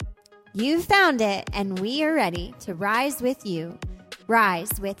You found it, and we are ready to rise with you.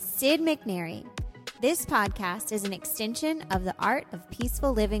 Rise with Sid McNairy. This podcast is an extension of the Art of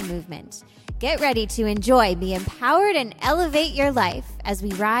Peaceful Living movement. Get ready to enjoy, be empowered, and elevate your life as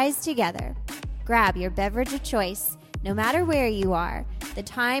we rise together. Grab your beverage of choice, no matter where you are. The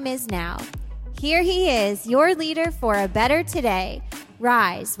time is now. Here he is, your leader for a better today.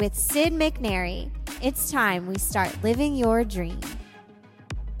 Rise with Sid McNairy. It's time we start living your dream.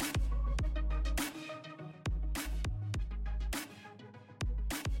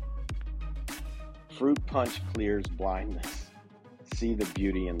 Fruit punch clears blindness. See the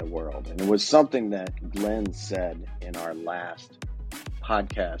beauty in the world. And it was something that Glenn said in our last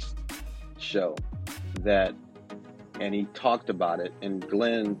podcast show and he talked about it. And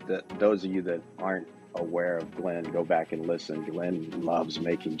Glenn, those of you that aren't aware of Glenn, go back and listen. Glenn loves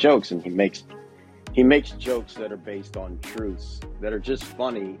making jokes, and he makes jokes that are based on truths that are just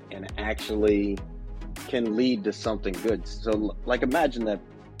funny and actually can lead to something good. So like imagine that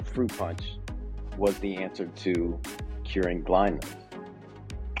fruit punch was the answer to curing blindness.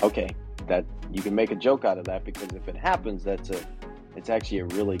 Okay, that you can make a joke out of that, because if it happens, it's actually a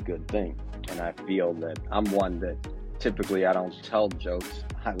really good thing. And I feel that I'm one that typically I don't tell jokes,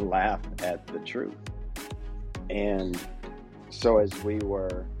 I laugh at the truth. And so as we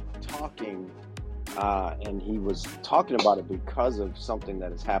were talking, and he was talking about it because of something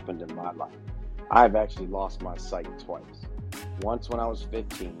that has happened in my life. I've actually lost my sight twice. Once when I was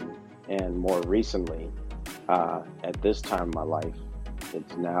 15, and more recently, at this time in my life,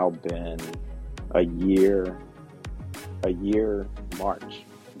 it's now been a year March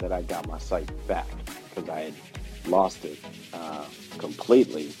that I got my sight back, because I had lost it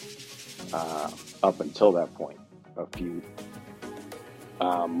completely up until that point. A few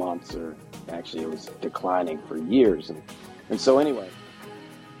months, or actually it was declining for years. And so anyway,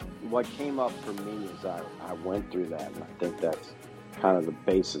 what came up for me is I went through that, and I think that's kind of the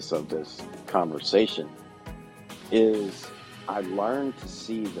basis of this conversation, is I learned to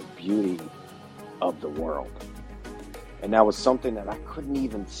see the beauty of the world. And that was something that I couldn't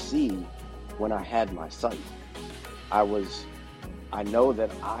even see when I had my sight. I know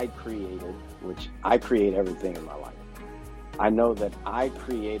that I create everything in my life. I know that I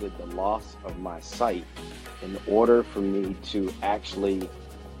created the loss of my sight in order for me to actually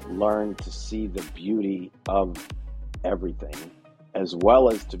learn to see the beauty of everything, as well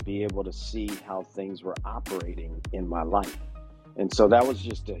as to be able to see how things were operating in my life. And so that was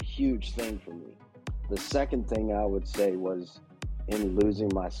just a huge thing for me. The second thing I would say was, in losing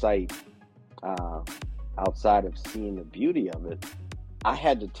my sight, outside of seeing the beauty of it, I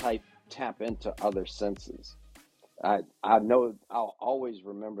had to tap into other senses. I know I'll always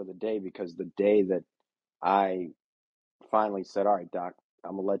remember the day, because the day that I finally said, all right, Doc,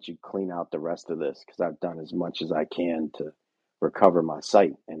 I'm going to let you clean out the rest of this, because I've done as much as I can to recover my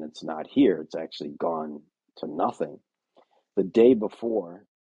sight, and it's not here. It's actually gone to nothing. The day before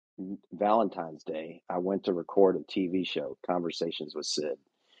Valentine's Day, I went to record a TV show, Conversations with Sid,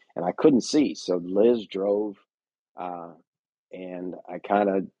 and I couldn't see. So Liz drove, and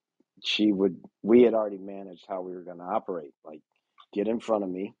we had already managed how we were going to operate. Like, get in front of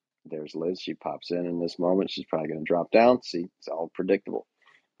me. There's Liz. She pops in this moment. She's probably going to drop down. See, it's all predictable.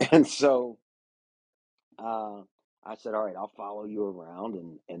 And so I said, all right, I'll follow you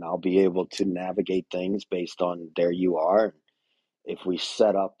around, and I'll be able to navigate things based on there you are. If we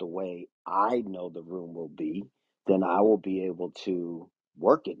set up the way I know the room will be, then I will be able to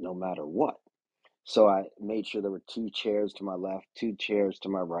work it no matter what. So I made sure there were 2 chairs to my left, 2 chairs to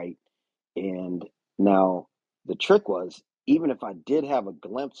my right. And now the trick was, even if I did have a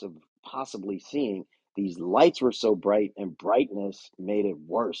glimpse of possibly seeing, these lights were so bright, and brightness made it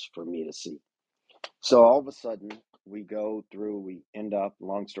worse for me to see. So all of a sudden we end up,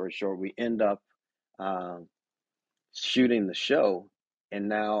 long story short, shooting the show. And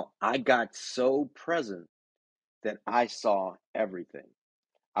now I got so present that I saw everything.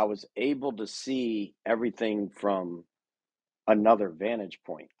 I was able to see everything from another vantage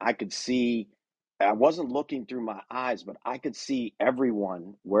point. I wasn't looking through my eyes, but I could see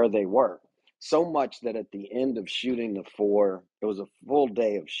everyone where they were. So much that at the end of shooting it was a full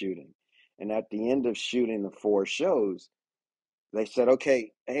day of shooting. And at the end of shooting the 4 shows, they said,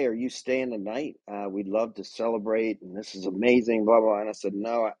 okay, hey, are you staying the night? We'd love to celebrate, and this is amazing, blah, blah. And I said,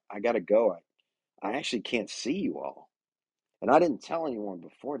 no, I got to go. I actually can't see you all. And I didn't tell anyone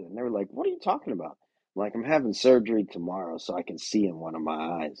before that. And they were like, what are you talking about? I'm like, I'm having surgery tomorrow so I can see in one of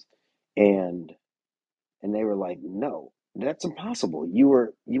my eyes. And they were like, no, that's impossible. You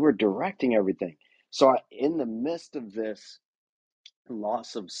were directing everything. So in the midst of this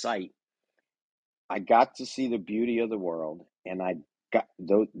loss of sight, I got to see the beauty of the world, and I got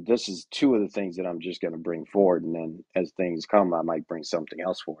this is two of the things that I'm just going to bring forward, and then as things come, I might bring something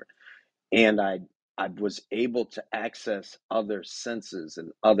else forward. And I was able to access other senses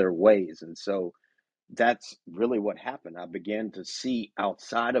in other ways, and so that's really what happened. I began to see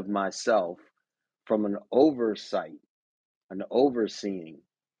outside of myself from an oversight, an overseeing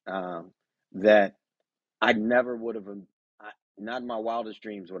that I never would have, not in my wildest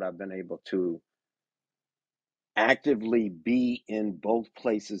dreams would I've been able to actively be in both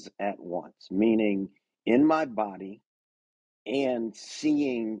places at once, meaning in my body and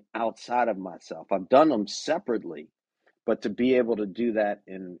seeing outside of myself. I've done them separately, but to be able to do that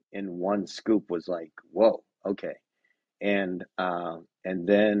in one scoop was like, whoa, okay. And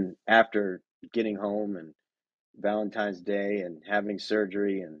then after getting home and Valentine's Day and having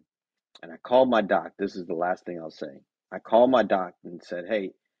surgery, and I called my doc. This is the last thing I'll say. I called my doc and said,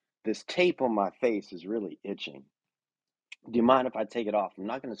 hey, this tape on my face is really itching. Do you mind if I take it off? I'm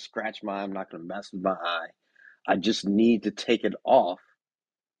not going to scratch my eye. I'm not going to mess with my eye. I just need to take it off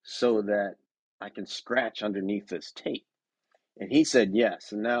so that I can scratch underneath this tape. And he said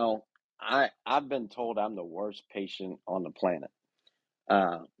yes. And now I've been told I'm the worst patient on the planet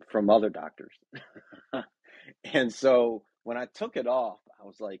from other doctors. And so when I took it off, I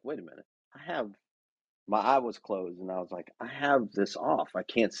was like, wait a minute. My eye was closed, and I was like, I have this off. I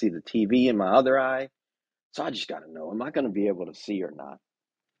can't see the TV in my other eye. So I just got to know, am I going to be able to see or not?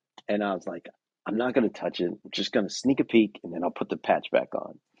 And I was like, I'm not going to touch it. I'm just going to sneak a peek, and then I'll put the patch back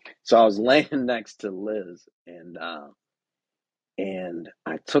on. So I was laying next to Liz, and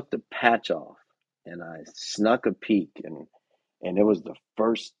I took the patch off, and I snuck a peek, and it was the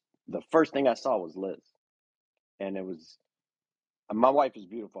first thing I saw was Liz, and it was my wife is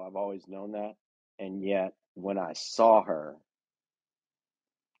beautiful. I've always known that, and yet when I saw her,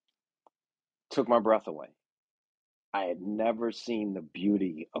 it took my breath away. I had never seen the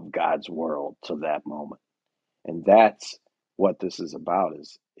beauty of God's world to that moment. And that's what this is about,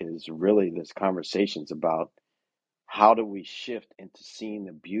 is really this conversation's about how do we shift into seeing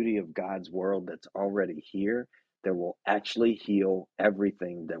the beauty of God's world that's already here, that will actually heal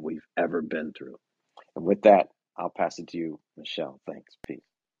everything that we've ever been through. And with that, I'll pass it to you, Michelle. Thanks. Peace.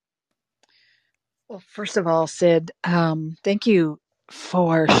 Well, first of all, Sid, thank you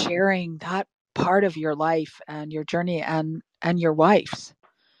for sharing that part of your life and your journey and your wife's,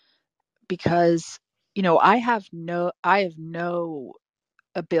 because I have no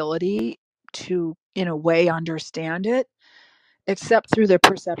ability to in a way understand it except through the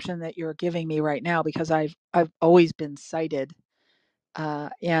perception that you're giving me right now, because I've always been sighted,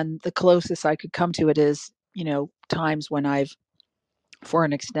 and the closest I could come to it is times when I've, for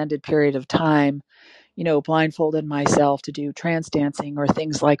an extended period of time, blindfolded myself to do trance dancing or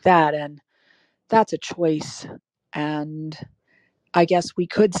things like that. And that's a choice. And I guess we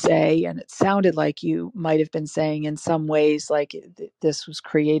could say, and it sounded like you might have been saying in some ways, like this was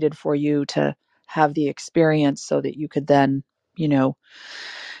created for you to have the experience so that you could then,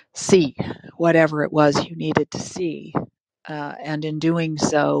 see whatever it was you needed to see. And in doing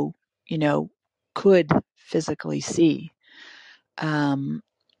so, could physically see.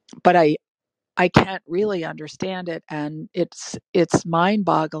 But I can't really understand it, and it's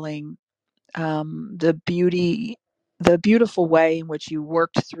mind-boggling, the beautiful way in which you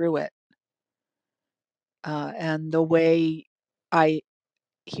worked through it, and the way I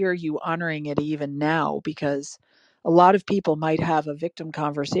hear you honoring it even now, because a lot of people might have a victim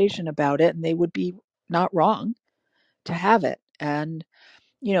conversation about it, and they would be not wrong to have it, and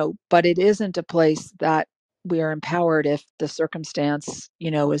but it isn't a place that we are empowered if the circumstance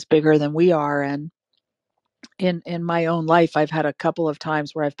is bigger than we are. And in my own life, I've had a couple of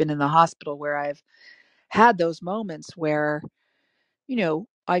times where I've been in the hospital where I've had those moments where,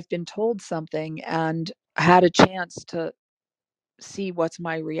 I've been told something and had a chance to see what's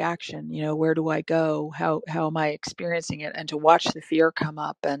my reaction, where do I go? How am I experiencing it? And to watch the fear come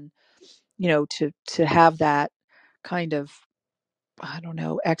up, and, to have that kind of, I don't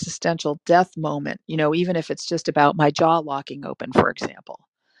know, existential death moment, even if it's just about my jaw locking open, for example.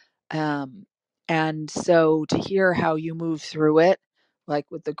 Um, and so to hear how you move through it, like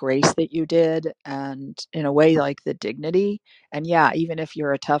with the grace that you did, and in a way, like the dignity, and yeah, even if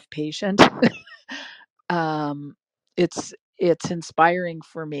you're a tough patient, um, it's inspiring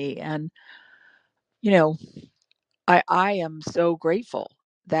for me. And, you know, I am so grateful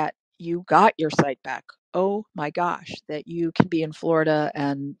that you got your sight back. Oh my gosh, that you can be in Florida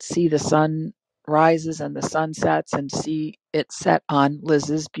and see the sun rises and the sun sets, and see it set on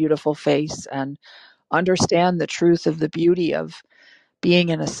Liz's beautiful face, and understand the truth of the beauty of being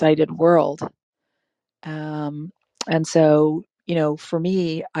in a sighted world. And so, for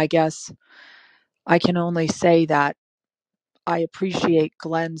me, I guess I can only say that I appreciate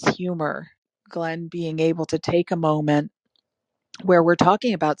Glenn's humor, Glenn being able to take a moment where we're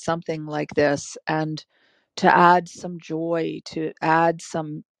talking about something like this and to add some joy, to add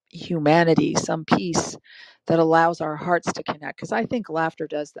some humanity, some peace that allows our hearts to connect. Because I think laughter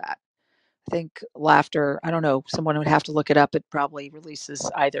does that. I think laughter, I don't know, someone would have to look it up. It probably releases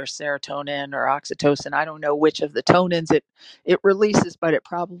either serotonin or oxytocin. I don't know which of the tonins it releases, but it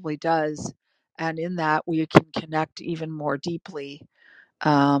probably does. And in that, we can connect even more deeply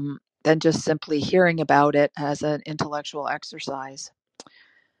than just simply hearing about it as an intellectual exercise.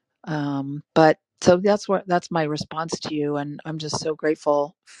 But so that's my response to you, and I'm just so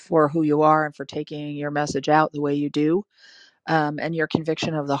grateful for who you are and for taking your message out the way you do, and your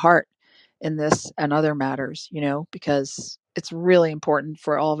conviction of the heart in this and other matters. Because it's really important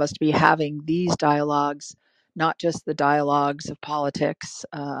for all of us to be having these dialogues, not just the dialogues of politics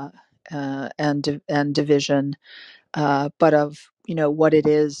and division, but of what it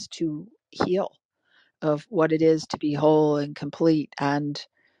is to heal, of what it is to be whole and complete, and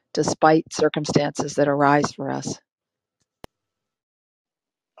despite circumstances that arise for us.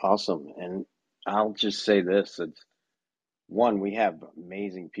 Awesome. And I'll just say this. It's one, we have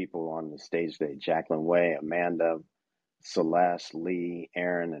amazing people on the stage today. Jacqueline Way, Amanda, Celeste, Lee,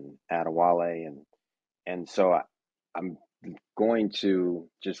 Aaron, and Adewale. And so I'm going to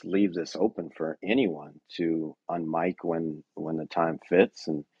just leave this open for anyone to unmic when the time fits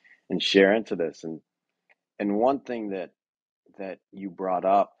and share into this. And one thing that you brought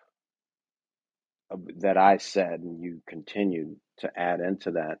up, that I said, and you continued to add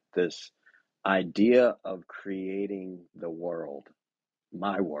into that, this idea of creating the world,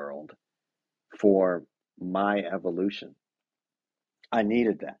 my world, for my evolution. I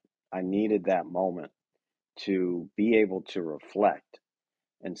needed that. I needed that moment to be able to reflect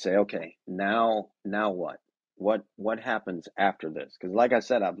and say, okay, now what? What happens after this? Because like I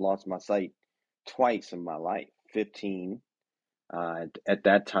said, I've lost my sight twice in my life. 15 at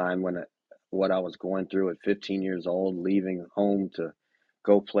that time, what I was going through at 15 years old, leaving home to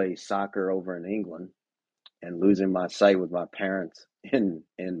go play soccer over in England and losing my sight with my parents in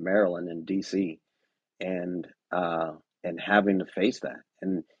Maryland, in DC, and and having to face that.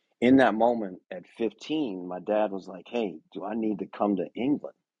 And in that moment at 15, my dad was like, "Hey, do I need to come to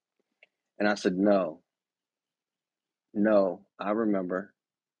England?" And I said, no, I remember.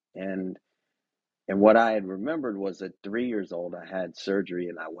 And what I had remembered was at 3 years old, I had surgery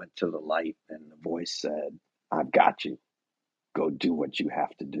and I went to the light and the voice said, "I've got you. Go do what you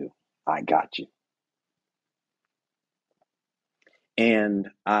have to do. I got you." And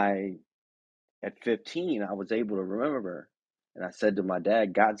at 15, I was able to remember, and I said to my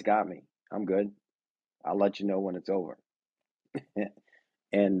dad, "God's got me. I'm good. I'll let you know when it's over."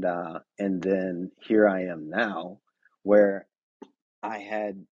 And then here I am now, where I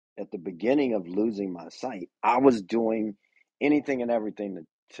had, at the beginning of losing my sight, I was doing anything and everything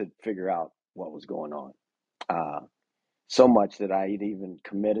to figure out what was going on. Uh, so much that I had even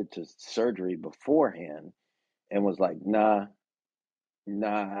committed to surgery beforehand and was like, nah,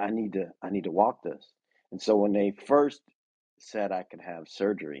 I need to walk this. And so when they first said I could have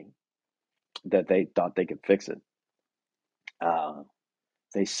surgery, that they thought they could fix it, uh,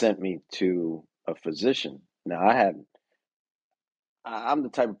 they sent me to a physician. Now I'm the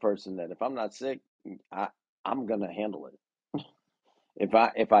type of person that if I'm not sick, I, I'm gonna handle it.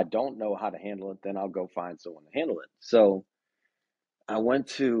 If I don't know how to handle it, then I'll go find someone to handle it. So I went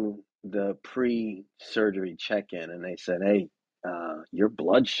to the pre-surgery check-in, and they said, "Hey, your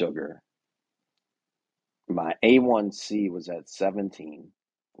blood sugar, my A1C was at 17,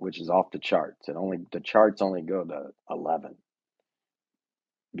 which is off the charts. The charts only go to 11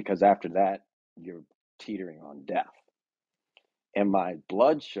 because after that you're teetering on death. And my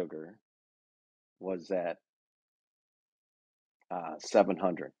blood sugar was at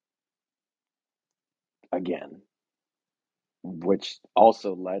 700 again, which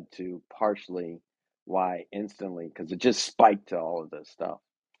also led to partially why instantly, because it just spiked to all of this stuff.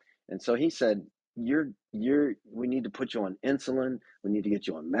 And so he said, we need to put you on insulin. We need to get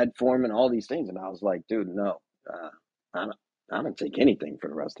you on metformin, all these things." And I was like, "Dude, no, I don't, I don't take anything for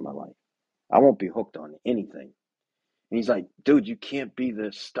the rest of my life. I won't be hooked on anything." And he's like, "Dude, you can't be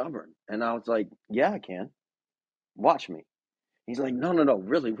this stubborn." And I was like, "Yeah, I can. Watch me." He's like, "No, no, no,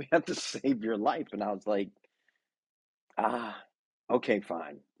 really, we have to save your life." And I was like, "Ah, okay,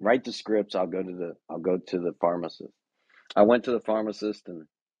 fine. Write the scripts. I'll go to the pharmacist." I went to the pharmacist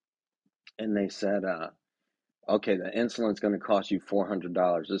and they said, "Okay, the insulin's going to cost you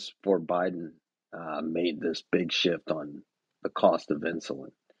 $400." This is for Biden made this big shift on the cost of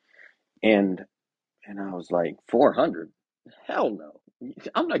insulin. And I was like, 400? Hell no.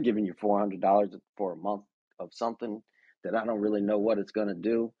 I'm not giving you $400 for a month of something that I don't really know what it's going to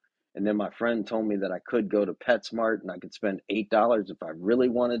do. And then my friend told me that I could go to PetSmart and I could spend $8 if I really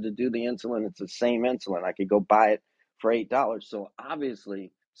wanted to do the insulin. It's the same insulin. I could go buy it for $8. So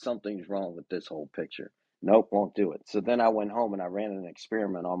obviously something's wrong with this whole picture. Nope, won't do it. So then I went home and I ran an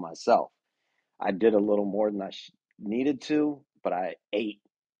experiment on myself. I did a little more than I needed to, but I ate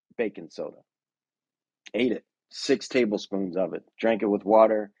baking soda. Ate it, 6 tablespoons of it, drank it with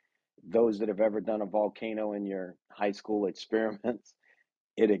water. Those that have ever done a volcano in your high school experiments,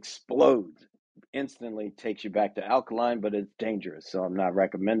 it explodes instantly, takes you back to alkaline, but it's dangerous. So I'm not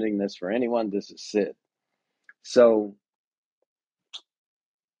recommending this for anyone. This is Sid. So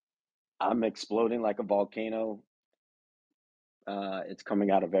I'm exploding like a volcano. It's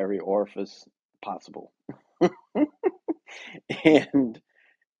coming out of every orifice possible. and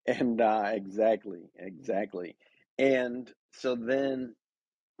exactly. And so then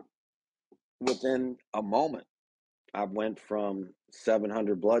within a moment, I went from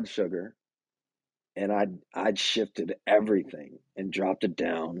 700 blood sugar and I'd shifted everything and dropped it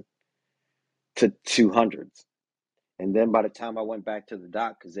down to 200s. And then by the time I went back to the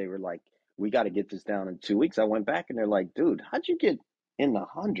doc, because they were like, we got to get this down in 2 weeks, I went back and they're like, dude, how'd you get in the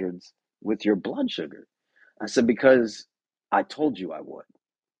hundreds with your blood sugar? I said, because I told you I would.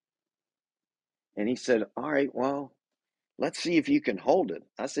 And he said, all right, well, let's see if you can hold it.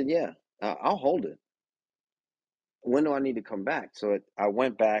 I said, yeah, I'll hold it. When do I need to come back? So I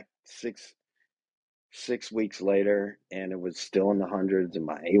went back 6 weeks later, and it was still in the hundreds, and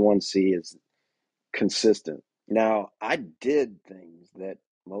my A1C is consistent. Now, I did things that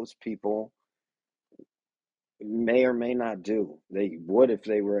most people may or may not do. They would if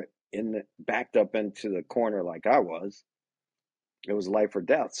they were backed up into the corner like I was. It was life or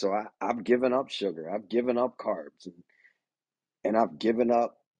death. So I've given up sugar. I've given up carbs, and I've given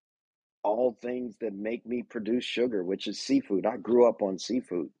up all things that make me produce sugar, which is seafood. I grew up on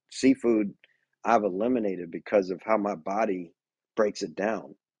seafood. Seafood I've eliminated because of how my body breaks it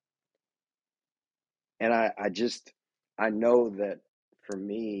down. And I know that for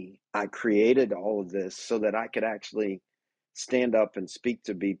me, I created all of this so that I could actually stand up and speak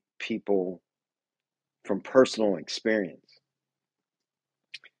to people from personal experience,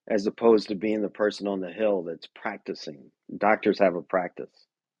 as opposed to being the person on the hill that's practicing. Doctors have a practice.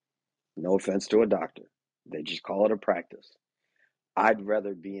 No offense to a doctor. They just call it a practice. I'd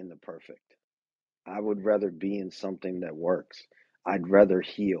rather be in the perfect. I would rather be in something that works. I'd rather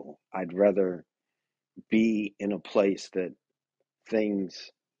heal. I'd rather be in a place that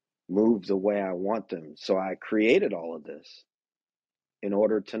things move the way I want them. So I created all of this in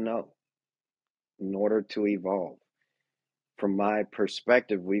order to know, in order to evolve. From my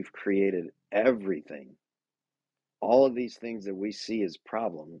perspective, we've created everything. All of these things that we see as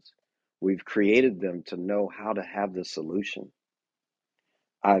problems, we've created them to know how to have the solution.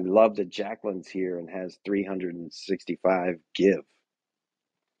 I love that Jacqueline's here and has 365 give.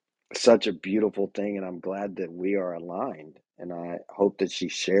 Such a beautiful thing, and I'm glad that we are aligned. And I hope that she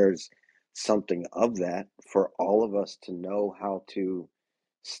shares something of that for all of us to know how to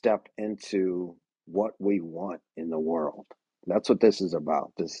step into what we want in the world. That's what this is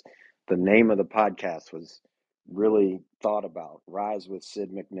about. The name of the podcast was really thought about. Rise with Sid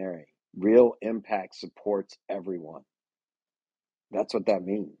McNairy. Real impact supports everyone. That's what that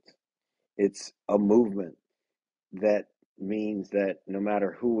means. It's a movement that means that no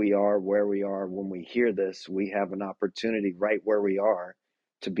matter who we are, where we are, when we hear this, we have an opportunity right where we are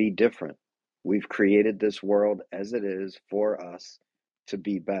to be different. We've created this world as it is for us to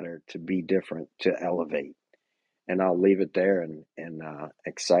be better, to be different, to elevate. And I'll leave it there and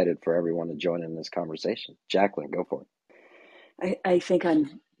excited for everyone to join in this conversation. Jacqueline, go for it. I think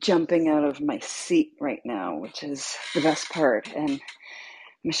I'm jumping out of my seat right now, which is the best part. And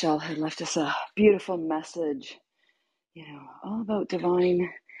Michelle had left us a beautiful message, all about divine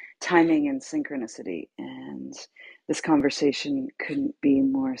timing and synchronicity. And this conversation couldn't be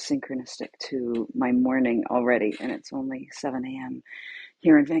more synchronistic to my morning already. And it's only 7 a.m.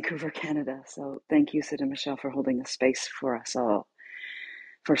 here in Vancouver, Canada. So thank you, Sid and Michelle, for holding the space for us all,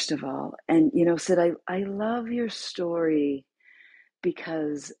 first of all. And, Sid, I love your story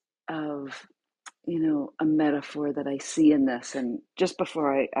because of, a metaphor that I see in this. And just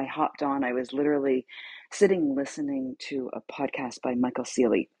before I hopped on, I was literally sitting listening to a podcast by Michael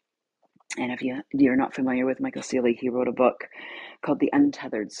Sealey. And if you're not familiar with Michael Sealey, he wrote a book called The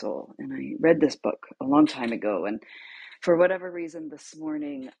Untethered Soul. And I read this book a long time ago. And for whatever reason this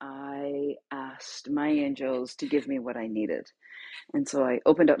morning, I asked my angels to give me what I needed. And so I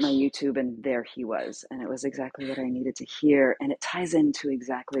opened up my YouTube and there he was. And it was exactly what I needed to hear. And it ties into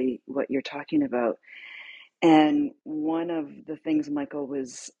exactly what you're talking about. And one of the things Michael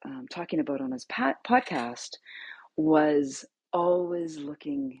was talking about on his podcast was always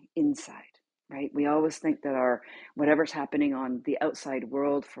looking inside, right? We always think that whatever's happening on the outside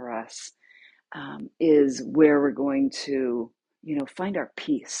world for us is where we're going to, find our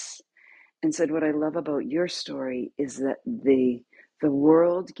peace. And so what I love about your story is that the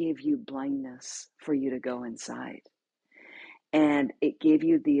world gave you blindness for you to go inside. And it gave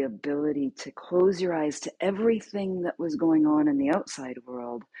you the ability to close your eyes to everything that was going on in the outside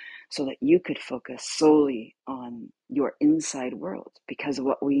world so that you could focus solely on your inside world. Because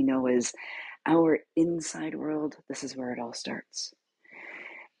what we know is our inside world, this is where it all starts.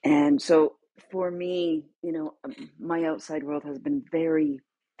 And so for me, my outside world has been very,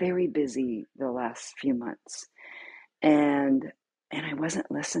 very busy the last few months. And I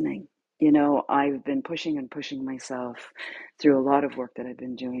wasn't listening. I've been pushing and pushing myself through a lot of work that I've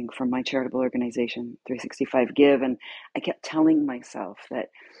been doing for my charitable organization, 365 Give. And I kept telling myself that,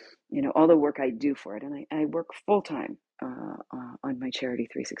 all the work I do for it, and I work full time on my charity,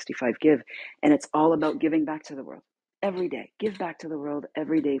 365 Give. And it's all about giving back to the world every day. Give back to the world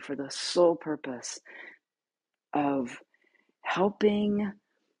every day for the sole purpose of helping.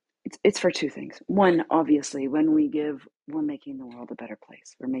 It's for two things. One, obviously, when we give, we're making the world a better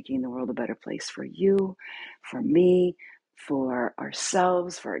place. We're making the world a better place for you, for me, for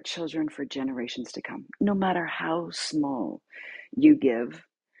ourselves, for our children, for generations to come. No matter how small you give,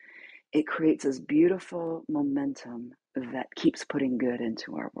 it creates this beautiful momentum that keeps putting good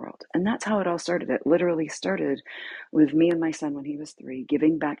into our world. And that's how it all started. It literally started with me and my son when he was 3,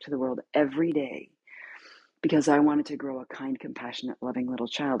 giving back to the world every day, because I wanted to grow a kind, compassionate, loving little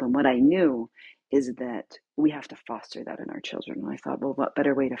child. And what I knew is that we have to foster that in our children. And I thought, well, what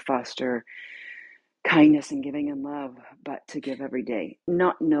better way to foster kindness and giving and love but to give every day,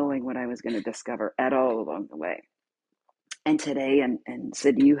 not knowing what I was going to discover at all along the way. And today, and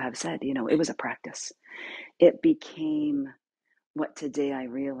Sid, you have said, it was a practice. It became what today I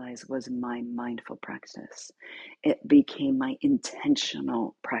realize was my mindful practice. It became my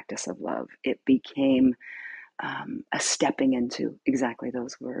intentional practice of love. It became a stepping into exactly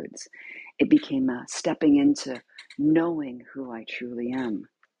those words. It became a stepping into knowing who I truly am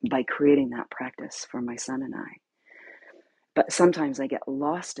by creating that practice for my son and I. But sometimes I get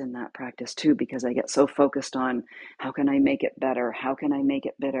lost in that practice too, because I get so focused on how can I make it better? How can I make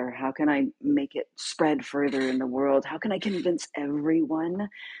it better? How can I make it spread further in the world? How can I convince everyone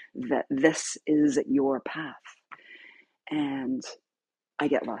that this is your path? And I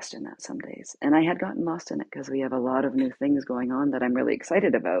get lost in that some days. And I had gotten lost in it because we have a lot of new things going on that I'm really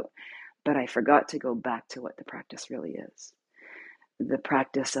excited about. But I forgot to go back to what the practice really is. The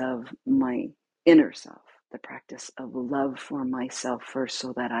practice of my inner self, the practice of love for myself first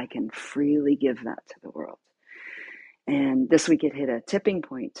so that I can freely give that to the world. And this week it hit a tipping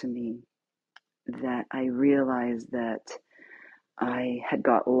point to me that I realized that I had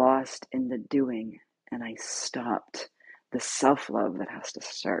got lost in the doing and I stopped the self-love that has to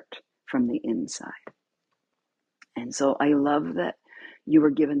start from the inside. And so I love that you were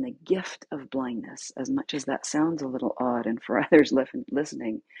given the gift of blindness, as much as that sounds a little odd and for others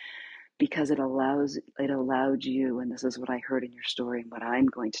listening, because it allowed you, and this is what I heard in your story and what I'm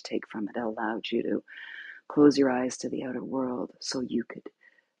going to take from it, it allowed you to close your eyes to the outer world so you could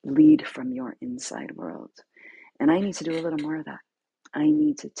lead from your inside world. And I need to do a little more of that. I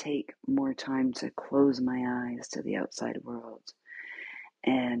need to take more time to close my eyes to the outside world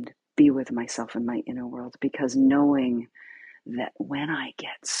and be with myself in my inner world, because knowing that when I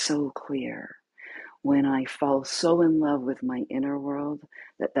get so clear, when I fall so in love with my inner world,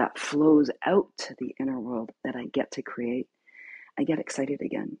 that flows out to the inner world that I get to create, I get excited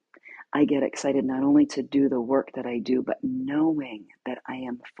again. I get excited not only to do the work that I do, but knowing that I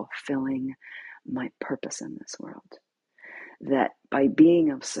am fulfilling my purpose in this world. That by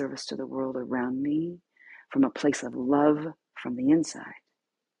being of service to the world around me, from a place of love from the inside,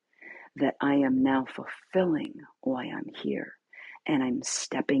 that I am now fulfilling why I'm here. And I'm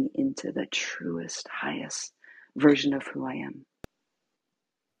stepping into the truest, highest version of who I am.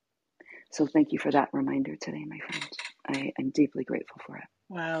 So thank you for that reminder today, my friend. I'm deeply grateful for it.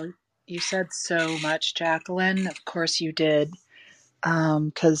 Wow. You said so much, Jacqueline. Of course you did.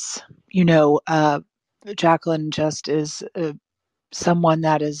 Because, Jacqueline just is someone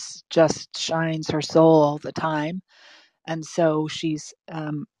that just shines her soul all the time. And so she's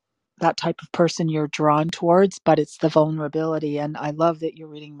that type of person you're drawn towards, but it's the vulnerability. And I love that you're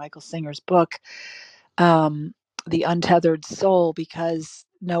reading Michael Singer's book, The Untethered Soul, because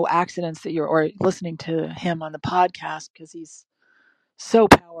no accidents that or listening to him on the podcast, because he's so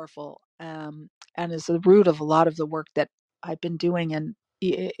powerful, and is the root of a lot of the work that I've been doing. And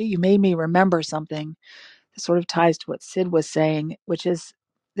you made me remember something that sort of ties to what Sid was saying, which is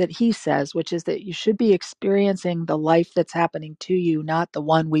that you should be experiencing the life that's happening to you, not the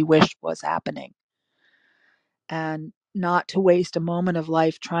one we wish was happening. And not to waste a moment of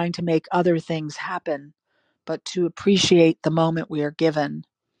life trying to make other things happen, but to appreciate the moment we are given,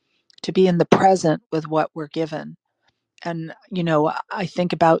 to be in the present with what we're given. And, I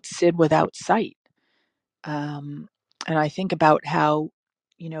think about Sid without sight. And I think about how,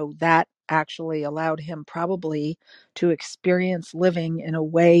 that actually allowed him probably to experience living in a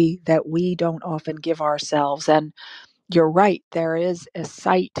way that we don't often give ourselves. And you're right, there is a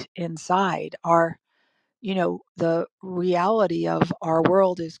sight inside. The reality of our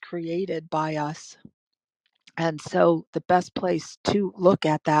world is created by us. And so the best place to look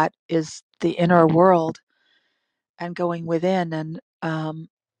at that is the inner world and going within. And,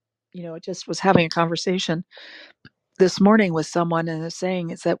 I just was having a conversation this morning with someone, and is saying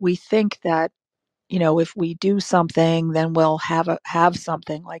is that we think that, if we do something, then we'll have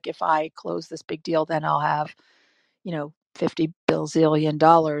something. Like if I close this big deal, then I'll have, $50 billion,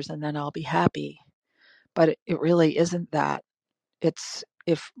 and then I'll be happy. But it really isn't that. It's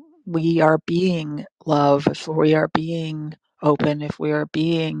if we are being love, if we are being open, if we are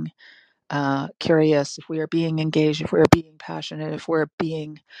being curious, if we are being engaged, if we're being passionate, if we're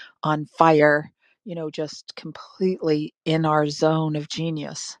being on fire, just completely in our zone of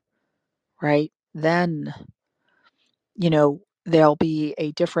genius, right? Then, there'll be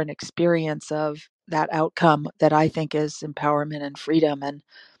a different experience of that outcome that I think is empowerment and freedom. And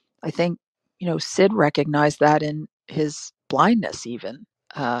I think, Sid recognized that in his blindness, even,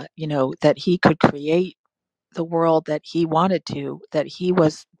 that he could create the world that he wanted to, that he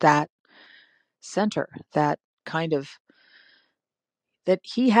was that center, that kind of, that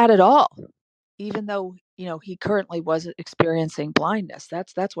he had it all, even though, he currently wasn't experiencing blindness.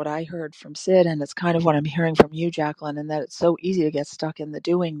 That's what I heard from Sid. And it's kind of what I'm hearing from you, Jacqueline, and that it's so easy to get stuck in the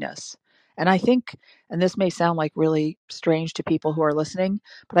doingness. And I think, and this may sound like really strange to people who are listening,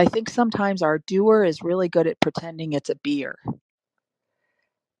 but I think sometimes our doer is really good at pretending it's a beer.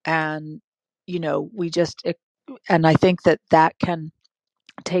 And, and I think that can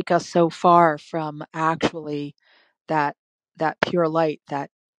take us so far from actually that pure light that,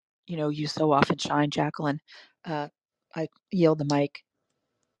 you so often shine, Jacqueline. I yield the mic.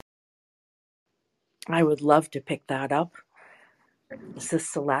 I would love to pick that up. This is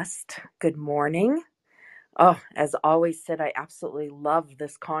Celeste. Good morning. Oh, as always, Sid, I absolutely love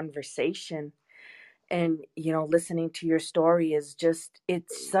this conversation. And, listening to your story is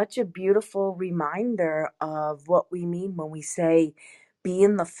it's such a beautiful reminder of what we mean when we say be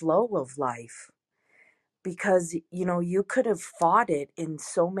in the flow of life. Because, you could have fought it in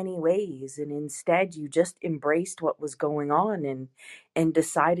so many ways, and instead you just embraced what was going on and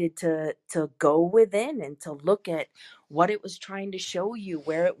decided to go within and to look at what it was trying to show you,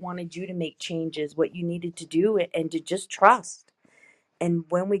 where it wanted you to make changes, what you needed to do, and to just trust. And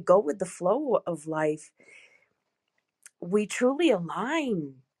when we go with the flow of life, we truly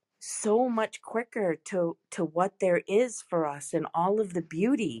align so much quicker to what there is for us and all of the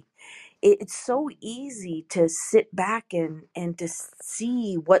beauty. It's so easy to sit back and to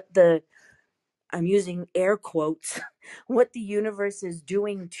see what I'm using air quotes, what the universe is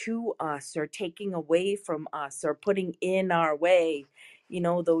doing to us or taking away from us or putting in our way,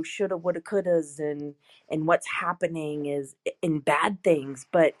 those shoulda, woulda, couldas and what's happening is in bad things,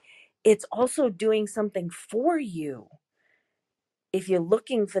 but it's also doing something for you. If you're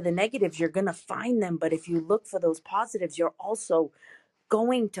looking for the negatives, you're going to find them. But if you look for those positives, you're also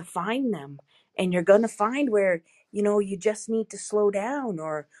going to find them. And you're going to find where, you just need to slow down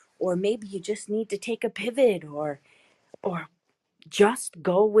or maybe you just need to take a pivot or just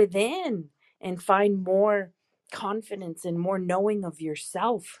go within and find more confidence and more knowing of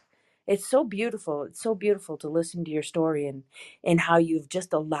yourself. It's so beautiful. It's so beautiful to listen to your story and how you've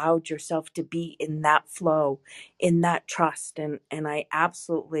just allowed yourself to be in that flow, in that trust. And I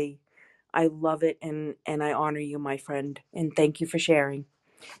love it. And I honor you, my friend. And thank you for sharing.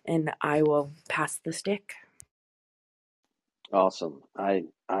 And I will pass the stick. Awesome. I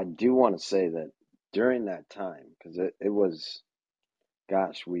do want to say that during that time, because it was,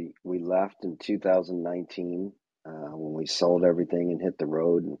 gosh, we left in 2019 when we sold everything and hit the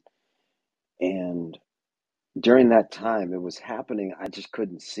road, and during that time it was happening. I just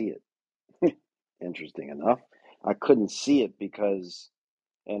couldn't see it. interesting enough. I couldn't see it because,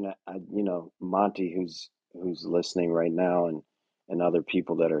 and Monty, who's listening right now, and other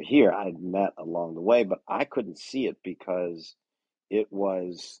people that are here, I'd met along the way, but I couldn't see it because I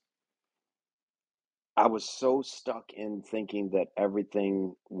was so stuck in thinking that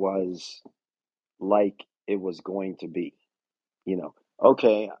everything was like it was going to be.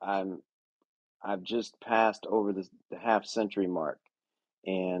 Okay, I've just passed over the half century mark,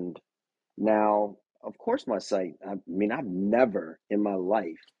 and now, of course, my sight. I mean, I've never in my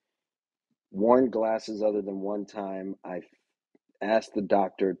life worn glasses other than one time. I asked the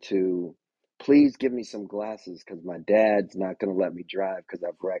doctor to please give me some glasses because my dad's not going to let me drive because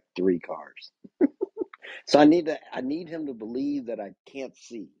I've wrecked 3 cars. So I need him to believe that I can't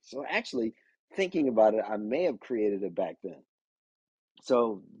see. So actually, thinking about it, I may have created it back then.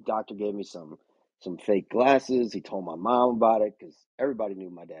 So doctor gave me some fake glasses. He told my mom about it because everybody knew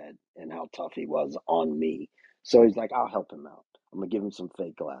my dad and how tough he was on me. So he's like, I'll help him out. I'm gonna give him some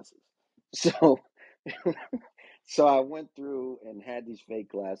fake glasses. So so I went through and had these fake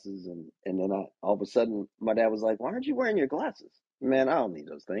glasses, and then all of a sudden my dad was like, why aren't you wearing your glasses? Man, I don't need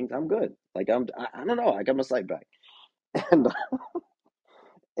those things. I'm good. Like I don't know. I got my sight back. And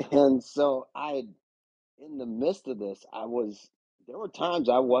and so in the midst of this, there were times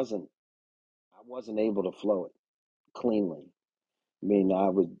I wasn't able to flow it cleanly. I mean,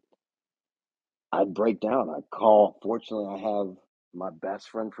 I'd break down. I'd call. Fortunately, I have my best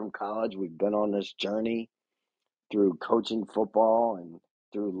friend from college. We've been on this journey through coaching football and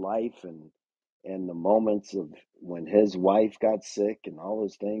through life and the moments of when his wife got sick and all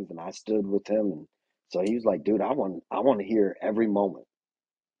those things, and I stood with him. And so he was like, dude, I want to hear every moment.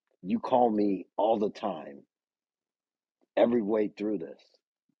 You call me all the time, every way through this,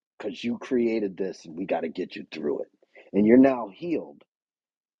 because you created this and we got to get you through it. And you're now healed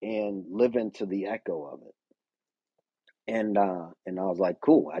and live into the echo of it. And I was like,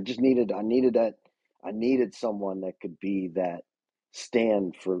 cool. I needed someone that could be that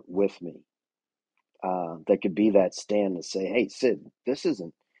stand for with me. That could be that stand to say, hey, Sid, this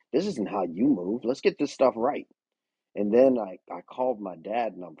isn't how you move. Let's get this stuff right. And then I called my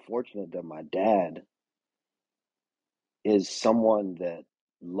dad, and I'm fortunate that my dad is someone that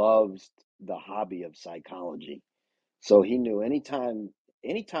loves the hobby of psychology. So he knew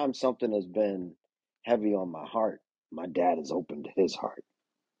anytime something has been heavy on my heart, my dad has opened his heart.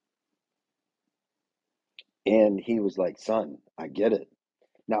 And he was like, son, I get it.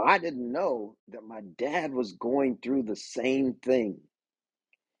 Now, I didn't know that my dad was going through the same thing,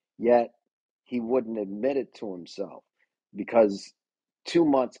 yet he wouldn't admit it to himself because 2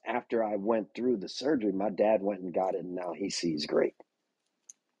 months after I went through the surgery, my dad went and got it, and now he sees great.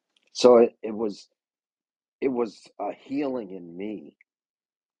 So it was a healing in me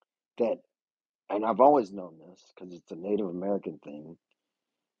that, and I've always known this because it's a Native American thing.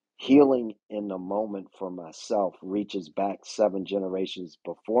 Healing in the moment for myself reaches back 7 generations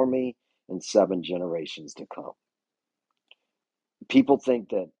before me and 7 generations to come. People think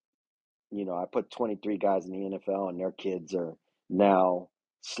that, I put 23 guys in the NFL and their kids are now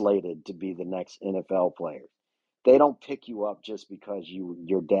slated to be the next NFL players. They don't pick you up just because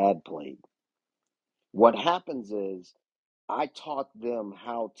your dad played. What happens is I taught them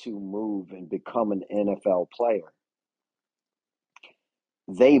how to move and become an NFL player.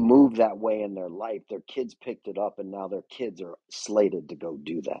 They moved that way in their life. Their kids picked it up, and now their kids are slated to go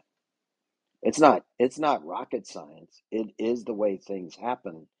do that. It's not rocket science. It is the way things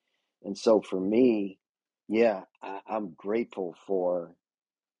happen. And so for me, yeah, I'm grateful for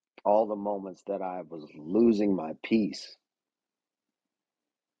all the moments that I was losing my peace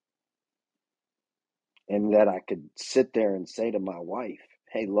and that I could sit there and say to my wife,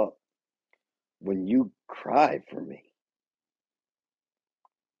 hey, look, when you cry for me,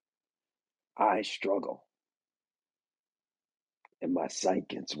 I struggle and my sight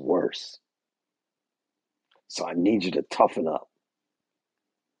gets worse. So I need you to toughen up.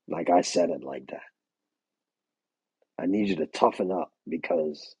 Like I said it like that. I need you to toughen up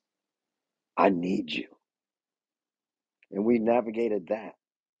because I need you. And we navigated that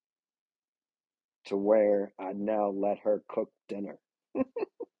to where I now let her cook dinner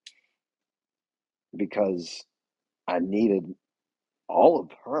because I needed all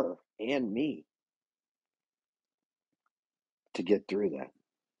of her and me to get through that.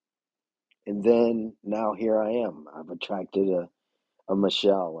 And then now here I am. I've attracted a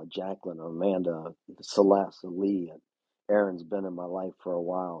Michelle, a Jacqueline, a Amanda, a Celeste, a Lee, and Aaron's been in my life for a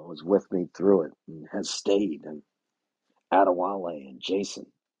while, was with me through it and has stayed, and Adewale and Jason.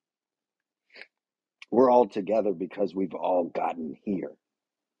 We're all together because we've all gotten here.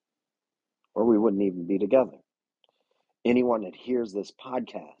 or we wouldn't even be together. Anyone that hears this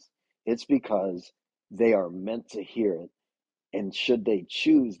podcast, it's because they are meant to hear it. And should they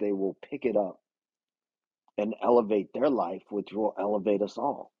choose, they will pick it up and elevate their life, which will elevate us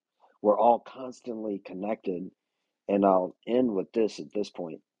all. We're all constantly connected. And I'll end with this at this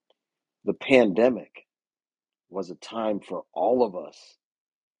point. The pandemic was a time for all of us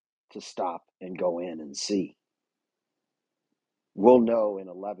to stop and go in and see. We'll know in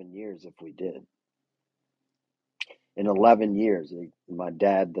 11 years if we did. In 11 years, my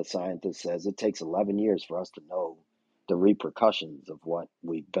dad, the scientist, says it takes 11 years for us to know the repercussions of what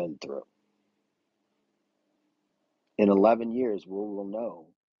we've been through. In 11 years, we will know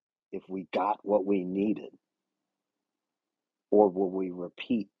if we got what we needed, or will we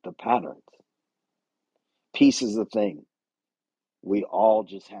repeat the patterns? Peace is the thing. We all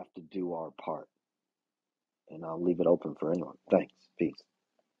just have to do our part. And I'll leave it open for anyone. Thanks. Peace.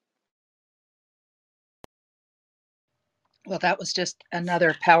 Well, that was just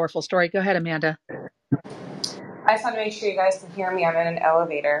another powerful story. Go ahead, Amanda. I just want to make sure you guys can hear me. I'm in an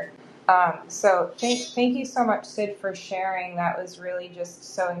elevator. So thank you so much, Sid, for sharing. That was really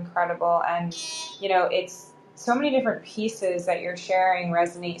just so incredible. And, it's so many different pieces that you're sharing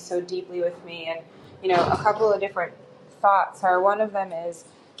resonate so deeply with me. And, a couple of different thoughts are, one of them is,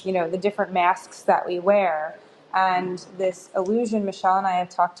 the different masks that we wear. And this illusion, Michelle and I have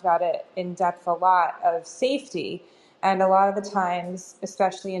talked about it in depth a lot, of safety. And a lot of the times,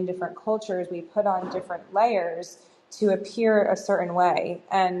 especially in different cultures, we put on different layers to appear a certain way.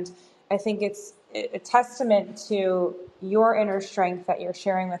 And I think it's a testament to your inner strength that you're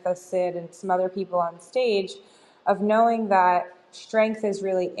sharing with us, Sid, and some other people on stage, of knowing that strength is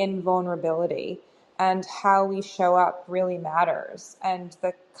really in vulnerability, and how we show up really matters. And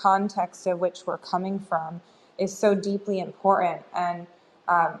the context of which we're coming from is so deeply important. And,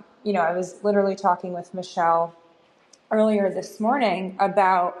 I was literally talking with Michelle earlier this morning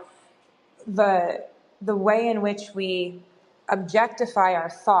about the way in which we objectify our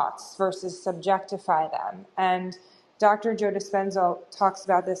thoughts versus subjectify them. And Dr. Joe Dispenza talks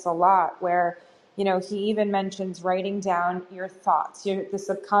about this a lot, where, he even mentions writing down your thoughts, the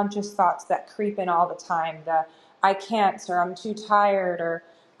subconscious thoughts that creep in all the time, the I can't, or I'm too tired, or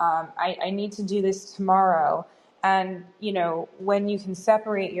I need to do this tomorrow. And, when you can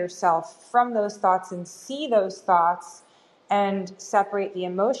separate yourself from those thoughts and see those thoughts and separate the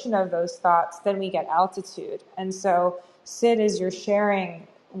emotion of those thoughts, then we get altitude. And so, Sid, as you're sharing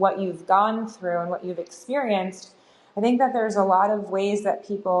what you've gone through and what you've experienced, I think that there's a lot of ways that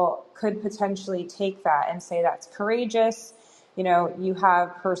people could potentially take that and say that's courageous. You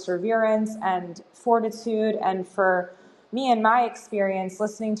have perseverance and fortitude. And for me and my experience,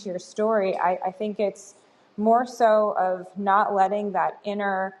 listening to your story, I think it's more so of not letting that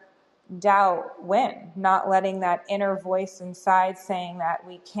inner doubt win, not letting that inner voice inside saying that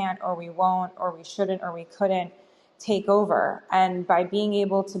we can't, or we won't, or we shouldn't, or we couldn't, take over. And by being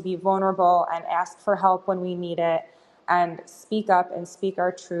able to be vulnerable and ask for help when we need it, and speak up and speak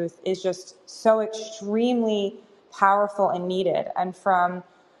our truth, is just so extremely powerful and needed. And from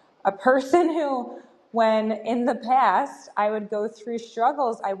a person who, when in the past I would go through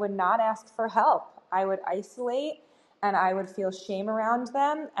struggles, I would not ask for help. I would isolate, and I would feel shame around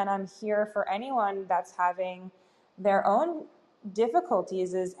them. And I'm here for anyone that's having their own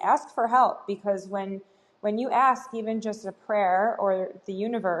difficulties, is ask for help. Because when you ask even just a prayer or the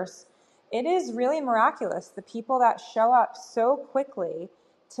universe, it is really miraculous, the people that show up so quickly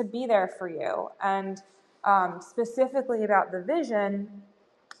to be there for you. And specifically about the vision,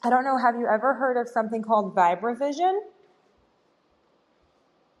 I don't know, have you ever heard of something called VibraVision?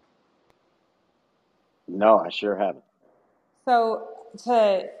 No, I sure haven't. So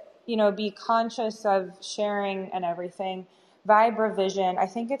to, be conscious of sharing and everything, VibraVision, I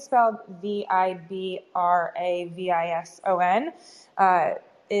think it's spelled VibraVison,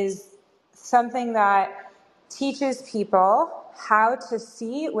 is something that teaches people how to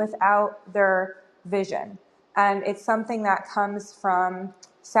see without their vision. And it's something that comes from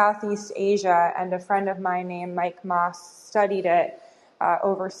Southeast Asia, and a friend of mine named Mike Moss studied it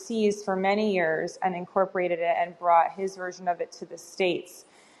overseas for many years and incorporated it and brought his version of it to the States.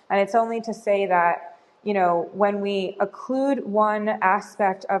 And it's only to say that, when we occlude one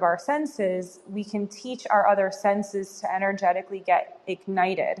aspect of our senses, we can teach our other senses to energetically get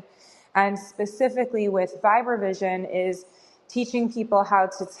ignited. And specifically with VibraVision is teaching people how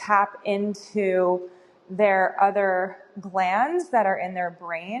to tap into their other glands that are in their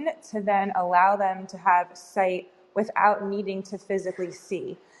brain to then allow them to have sight without needing to physically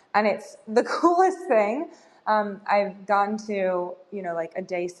see. And it's the coolest thing. I've gone to, like a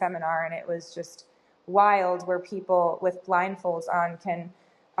day seminar, and it was just wild, where people with blindfolds on can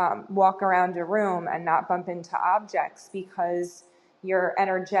walk around a room and not bump into objects because you're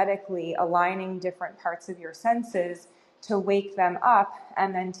energetically aligning different parts of your senses to wake them up,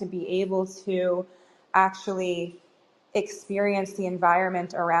 and then to be able to actually experience the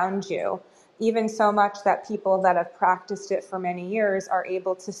environment around you. Even so much that people that have practiced it for many years are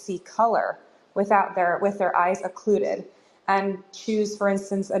able to see color with their eyes occluded, and choose, for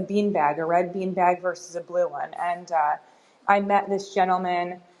instance, a beanbag, a red beanbag versus a blue one. And I met this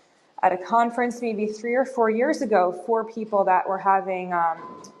gentleman at a conference maybe 3 or 4 years ago for people that were having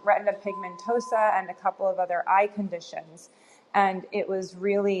retina pigmentosa and a couple of other eye conditions. And it was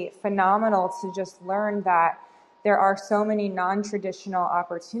really phenomenal to just learn that there are so many non-traditional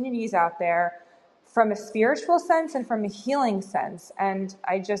opportunities out there from a spiritual sense and from a healing sense. And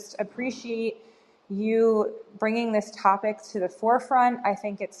I just appreciate you bringing this topic to the forefront. I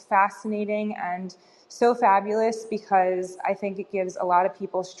think it's fascinating and so fabulous, because I think it gives a lot of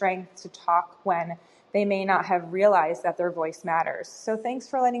people strength to talk when they may not have realized that their voice matters. So thanks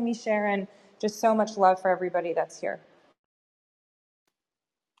for letting me share, and just so much love for everybody that's here.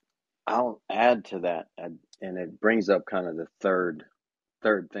 I'll add to that, and it brings up kind of the third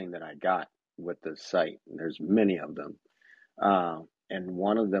thing that I got with the site. There's many of them, and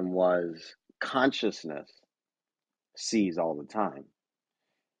one of them was consciousness sees all the time.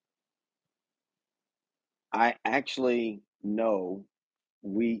 I actually know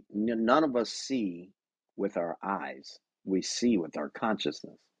none of us see with our eyes. We see with our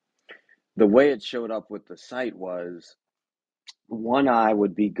consciousness. The way it showed up with the site was one eye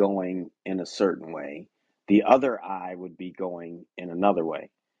would be going in a certain way, the other eye would be going in another way.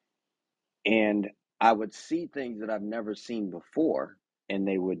 And I would see things that I've never seen before, and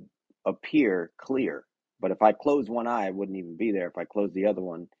they would appear clear. But if I closed one eye, it wouldn't even be there. If I closed the other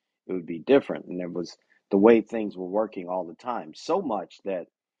one, it would be different. And it was the way things were working all the time. So much that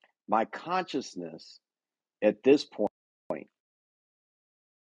my consciousness at this point, I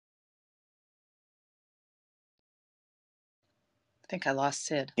think I lost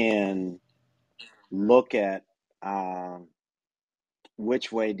Sid. can look at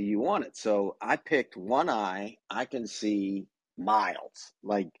which way do you want it. So I picked one eye. I can see miles.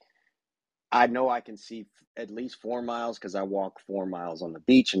 Like, I know I can see at least 4 miles because I walk 4 miles on the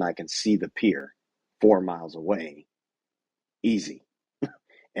beach, and I can see the pier 4 miles away easy,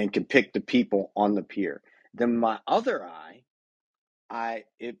 and can pick the people on the pier. Then my other eye,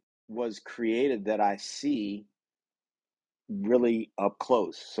 it was created that I see really up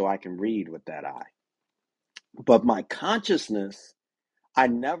close, so I can read with that eye. But my consciousness, I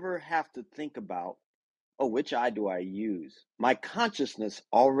never have to think about, oh, which eye do I use? My consciousness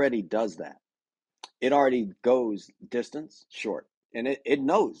already does that. It already goes distance, short, and it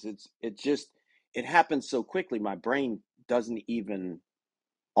knows. It happens so quickly. My brain doesn't even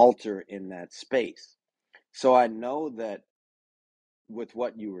alter in that space. So I know that with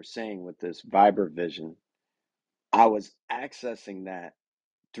what you were saying with this Viber vision, I was accessing that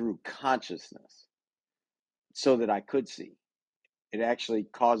through consciousness so that I could see. It actually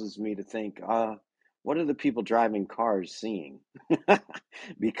causes me to think, what are the people driving cars seeing?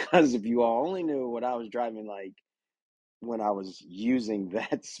 Because if you all only knew what I was driving like when I was using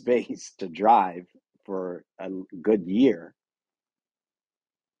that space to drive for a good year,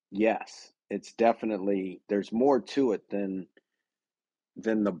 yes, it's definitely, there's more to it than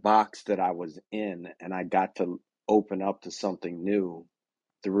the box that I was in, and I got to open up to something new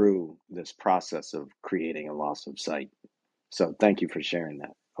through this process of creating a loss of sight. So thank you for sharing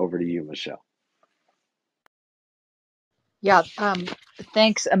that. Over to you, Michelle. Yeah.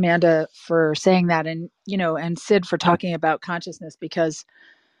 Thanks, Amanda, for saying that. And, and Sid for talking about consciousness, because,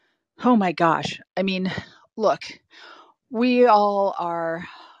 oh my gosh, I mean, look, we all are,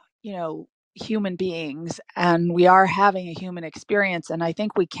 human beings, and we are having a human experience. And I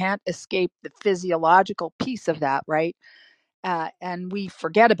think we can't escape the physiological piece of that, right? And we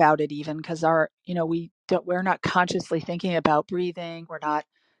forget about it even because we're not consciously thinking about breathing. We're not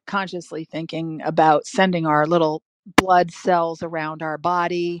consciously thinking about sending our little blood cells around our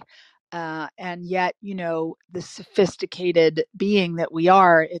body. And yet, the sophisticated being that we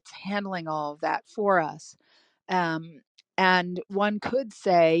are, it's handling all of that for us. And one could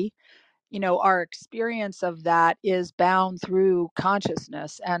say, our experience of that is bound through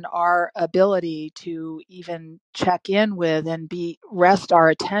consciousness, and our ability to even check in with and rest our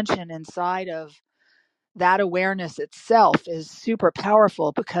attention inside of that awareness itself is super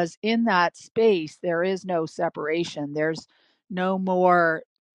powerful, because in that space, there is no separation. There's no more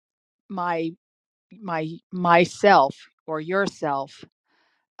my myself or yourself,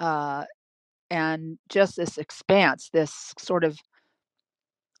 and just this expanse, this sort of,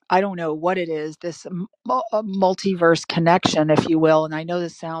 I don't know what it is, this multiverse connection, if you will. And I know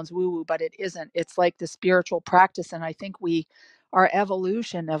this sounds woo-woo, but it isn't. It's like the spiritual practice. And I think our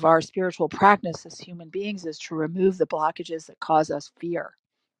evolution of our spiritual practice as human beings is to remove the blockages that cause us fear.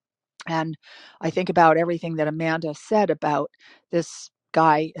 And I think about everything that Amanda said about this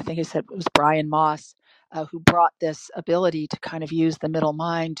guy, I think he said it was Brian Moss, who brought this ability to kind of use the middle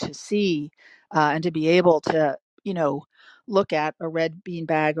mind to see, and to be able to, look at a red bean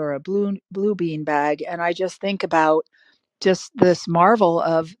bag or a blue bean bag. And I just think about just this marvel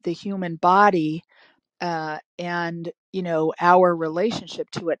of the human body, and, our relationship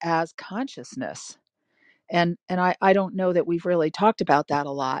to it as consciousness. And I don't know that we've really talked about that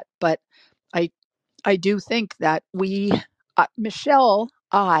a lot, but I I do think that Michelle,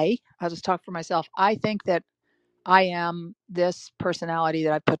 I'll just talk for myself. I think that I am this personality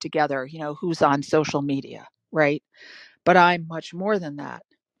that I've put together, who's on social media, right? But I'm much more than that.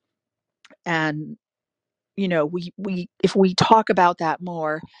 And, if we talk about that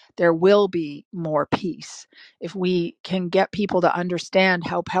more, there will be more peace. If we can get people to understand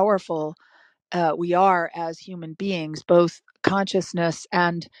how powerful we are as human beings, both consciousness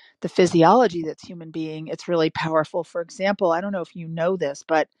and the physiology that's human being, it's really powerful. For example, I don't know if you know this,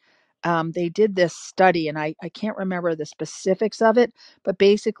 but they did this study, and I can't remember the specifics of it, but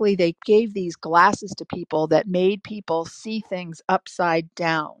basically they gave these glasses to people that made people see things upside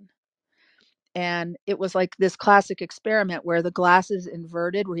down. And it was like this classic experiment where the glasses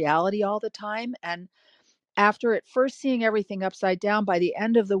inverted reality all the time. And after at first seeing everything upside down, by the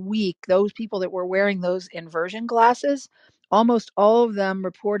end of the week, those people that were wearing those inversion glasses, almost all of them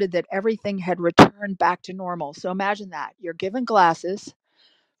reported that everything had returned back to normal. So imagine that. You're given glasses,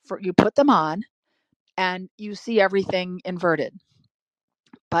 you put them on, and you see everything inverted.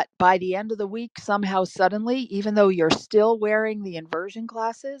 But by the end of the week, somehow suddenly, even though you're still wearing the inversion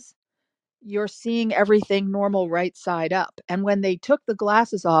glasses, you're seeing everything normal right side up. And when they took the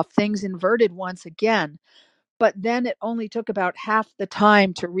glasses off, things inverted once again. But then it only took about half the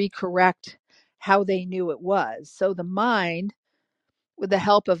time to recorrect how they knew it was. So the mind, with the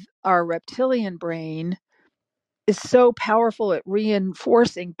help of our reptilian brain, is so powerful at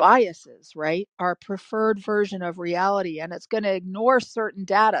reinforcing biases, right? Our preferred version of reality. And it's going to ignore certain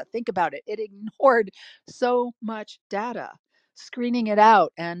data. Think about it. It ignored so much data, screening it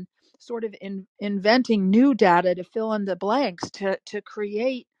out and sort of inventing new data to fill in the blanks to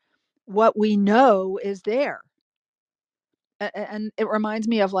create what we know is there. And it reminds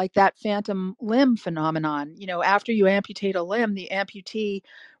me of like that phantom limb phenomenon. After you amputate a limb, the amputee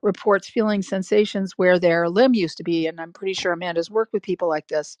reports feeling sensations where their limb used to be. And I'm pretty sure Amanda's worked with people like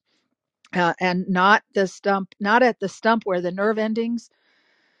this. And not at the stump where the nerve endings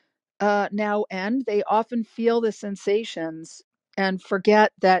now end. They often feel the sensations and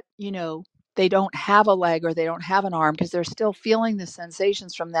forget that, they don't have a leg or they don't have an arm, because they're still feeling the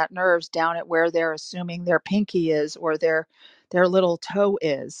sensations from that nerves down at where they're assuming their pinky is or their little toe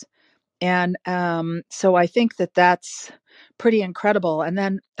is. And so I think that that's pretty incredible. And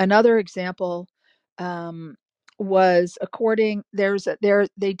then another example was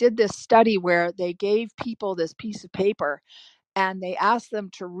they did this study where they gave people this piece of paper and they asked them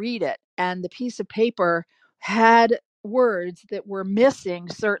to read it. And the piece of paper had words that were missing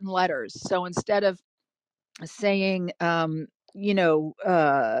certain letters. So instead of saying, the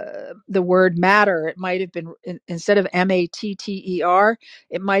word matter, it might have been, instead of matter,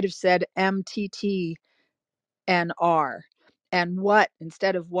 it might have said mttnr. And what,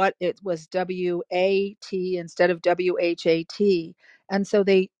 instead of what, it was wat instead of what. And so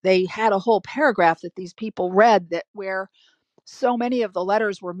they had a whole paragraph that these people read that where so many of the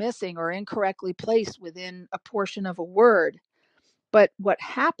letters were missing or incorrectly placed within a portion of a word. But what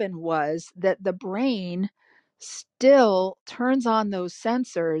happened was that the brain still turns on those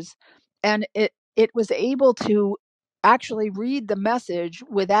sensors, and it was able to actually read the message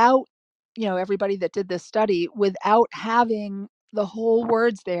without, everybody that did this study, without having the whole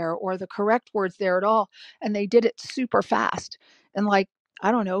words there or the correct words there at all. And they did it super fast in, like,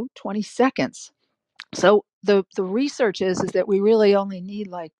 I don't know, 20 seconds. So the research is that we really only need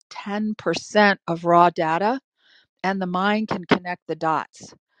like 10% of raw data, and the mind can connect the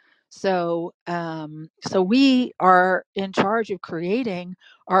dots. So we are in charge of creating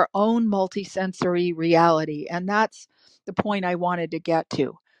our own multisensory reality, and that's the point I wanted to get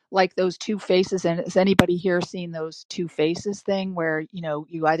to. Like those two faces, and has anybody here seen those two faces thing where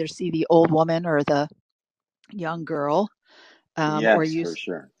you either see the old woman or the young girl, or Yes, you for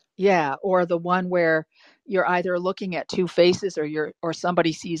sure. Yeah, or the one where you're either looking at two faces or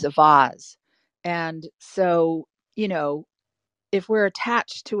somebody sees a vase. And so, you know, if we're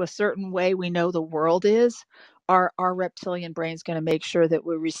attached to a certain way we know the world is, our reptilian brain's going to make sure that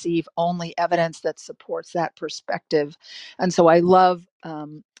we receive only evidence that supports that perspective. And so I love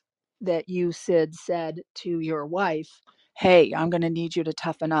that you, Sid, said to your wife, hey, I'm going to need you to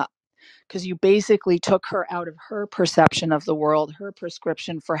toughen up, because you basically took her out of her perception of the world, her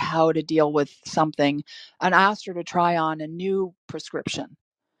prescription for how to deal with something, and asked her to try on a new prescription.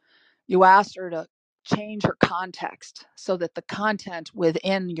 You asked her to change her context so that the content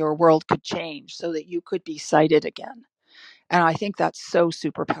within your world could change so that you could be sighted again. And I think that's so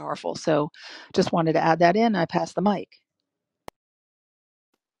super powerful. So just wanted to add that in. I pass the mic.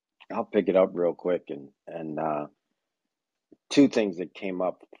 I'll pick it up real quick, and two things that came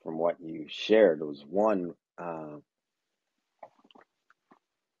up from what you shared was one,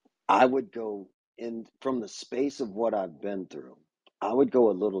 I would go in from the space of what I've been through. I would go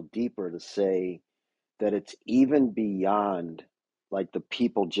a little deeper to say that it's even beyond like the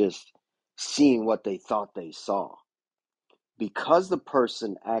people just seeing what they thought they saw, because the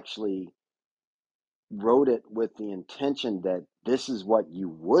person actually wrote it with the intention that this is what you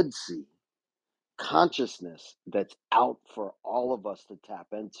would see. Consciousness that's out for all of us to tap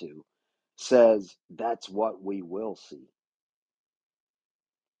into says that's what we will see.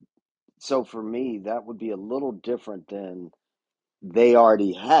 So for me, that would be a little different than they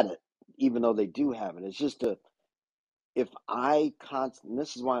already had it, even though they do have it. It's just if and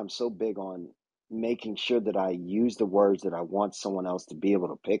this is why I'm so big on making sure that I use the words that I want someone else to be able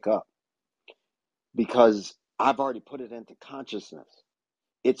to pick up, because I've already put it into consciousness.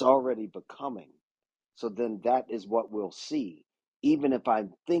 It's already becoming. So then that is what we'll see, even if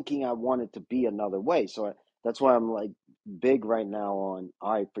I'm thinking I want it to be another way. So that's why I'm like big right now on,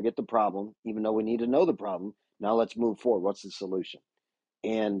 all right, forget the problem, even though we need to know the problem. Now let's move forward. What's the solution?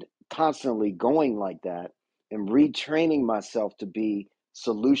 And constantly going like that and retraining myself to be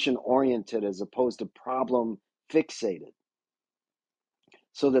solution oriented as opposed to problem fixated,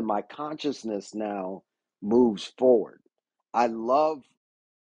 so that my consciousness now moves forward. I love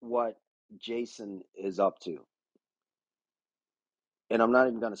what Jason is up to. And I'm not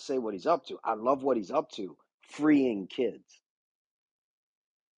even going to say what he's up to. I love what he's up to, freeing kids.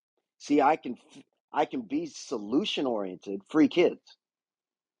 See, I can be solution oriented, free kids.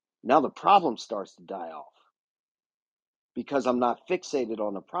 Now the problem starts to die off because I'm not fixated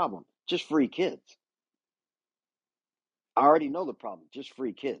on the problem. Just free kids. I already know the problem. Just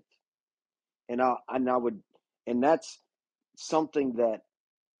free kids. And and that's something that,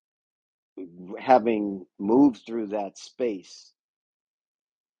 having moved through that space,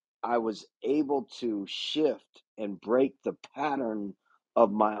 I was able to shift and break the pattern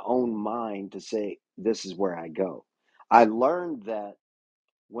of my own mind to say, this is where I go. I learned that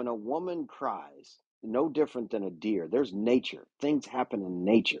when a woman cries, no different than a deer, there's nature. Things happen in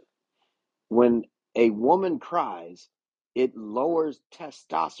nature. When a woman cries, it lowers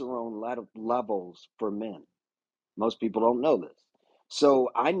testosterone levels for men. Most people don't know this. So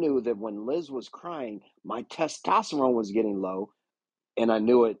I knew that when Liz was crying, my testosterone was getting low, and I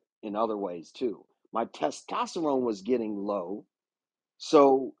knew it in other ways too. My testosterone was getting low.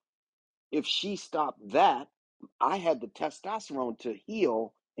 So if she stopped that, I had the testosterone to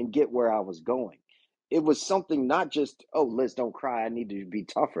heal and get where I was going. It was something not just, oh, Liz, don't cry, I need to be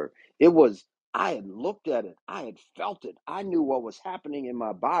tougher. It was, I had looked at it, I had felt it, I knew what was happening in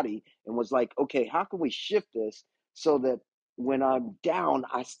my body, and was like, okay, how can we shift this so that when I'm down,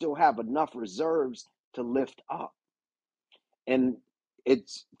 I still have enough reserves to lift up? And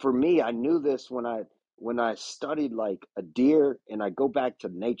it's, for me, I knew this when I studied like a deer, and I go back to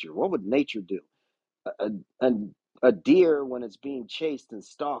nature. What would nature do? A, a, a deer, when it's being chased and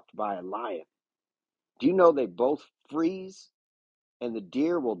stalked by a lion, do you know they both freeze, and the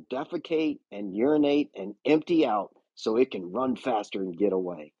deer will defecate and urinate and empty out so it can run faster and get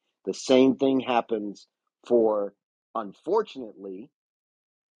away? The same thing happens for, unfortunately,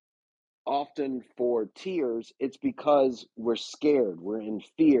 often for tears, it's because we're scared, we're in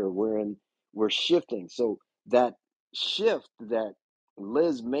fear, we're shifting. So that shift that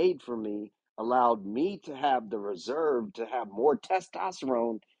Liz made for me allowed me to have the reserve to have more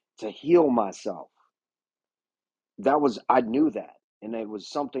testosterone to heal myself. I knew that, and it was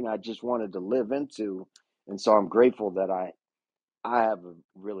something I just wanted to live into. And so I'm grateful that I have a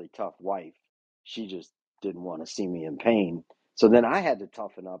really tough wife. She just didn't want to see me in pain. So then I had to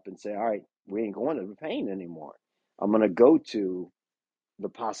toughen up and say, all right, we ain't going to the pain anymore. I'm going to go to the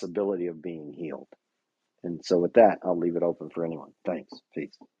possibility of being healed. And so with that, I'll leave it open for anyone. Thanks.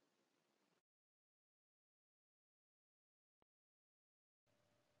 Peace.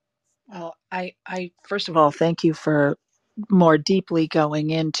 Well, I first of all, thank you for more deeply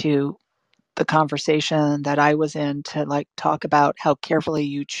going into the conversation that I was in to like talk about how carefully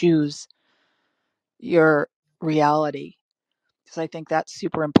you choose your reality. Because I think that's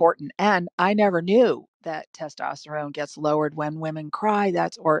super important. And I never knew that testosterone gets lowered when women cry.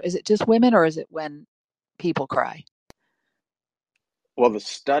 Or is it just women or is it when people cry? Well, the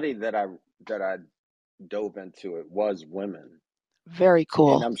study that I dove into it was women, Very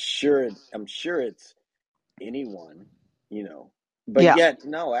and cool. I'm sure it's anyone, but Yeah, yet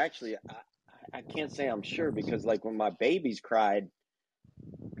no, actually, I can't say I'm sure because like when my babies cried,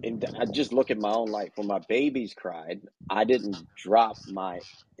 and I just look at my own life. When my babies cried, I didn't drop my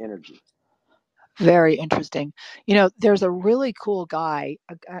energy. very interesting. There's a really cool guy.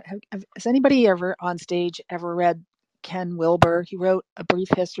 Has anybody ever on stage ever read Ken Wilber? He wrote A Brief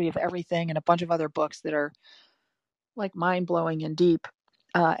History of Everything and a bunch of other books that are like mind blowing and deep.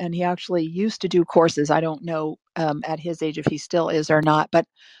 And he actually used to do courses. I don't know at his age if he still is or not, but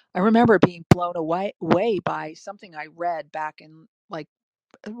I remember being blown away by something I read back in like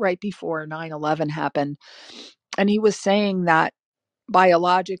right before 9/11 happened. And he was saying that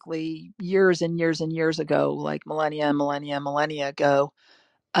biologically, years and years and years ago, like millennia ago,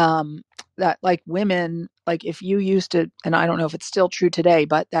 um, that like women, like if you used to, and I don't know if it's still true today,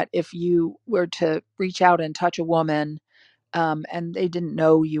 but that if you were to reach out and touch a woman, and they didn't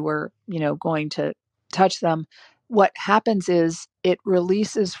know you were, going to touch them, what happens is it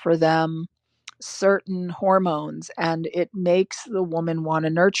releases for them certain hormones and it makes the woman want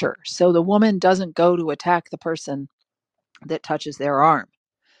to nurture. So the woman doesn't go to attack the person that touches their arm.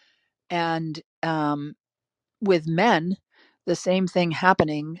 And with men, the same thing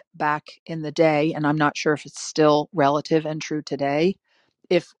happening back in the day, and I'm not sure if it's still relative and true today.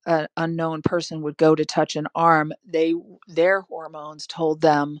 If an unknown person would go to touch an arm, their hormones told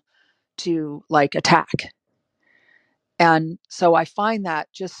them to like attack. And so I find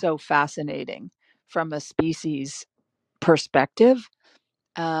that just so fascinating from a species perspective.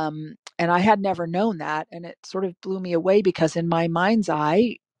 And I had never known that, and it sort of blew me away because in my mind's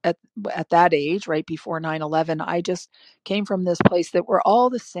eye, at at that age, right before 9/11, I just came from this place that we're all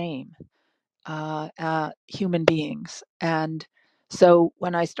the same human beings. And so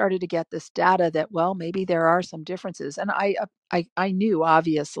when I started to get this data that, well, maybe there are some differences, and I knew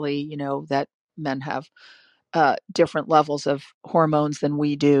obviously, that men have different levels of hormones than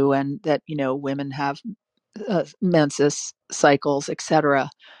we do, and that women have menses cycles, etc.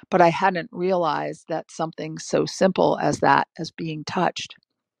 But I hadn't realized that something so simple as that, as being touched,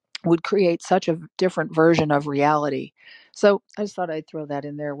 would create such a different version of reality. So I just thought I'd throw that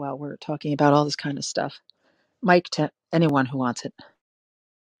in there while we're talking about all this kind of stuff. Mike, to anyone who wants it.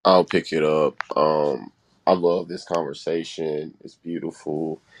 I'll pick it up. I love this conversation. It's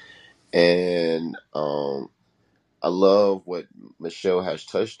beautiful. And I love what Michelle has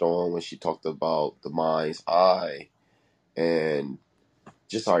touched on when she talked about the mind's eye and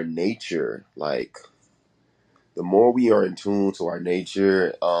just our nature. Like, the more we are in tune to our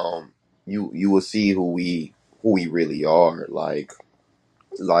nature, you will see who we really are. Like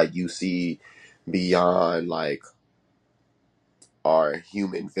you see beyond like our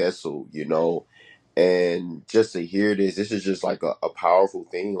human vessel, and just to hear this is just like a powerful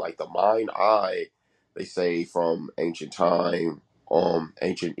thing. Like the mind eye, they say from ancient time,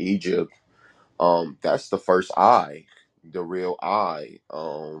 ancient Egypt, that's the first eye, the real eye.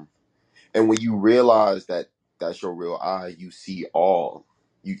 And when you realize that that's your real eye, you see all.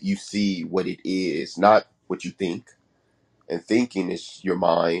 You see what it is, not what you think. And thinking is your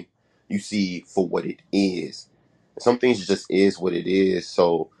mind. You see for what it is. Some things just is what it is.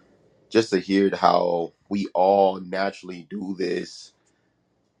 So just to hear how we all naturally do this,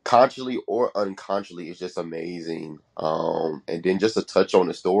 consciously or unconsciously, is just amazing. And then just to touch on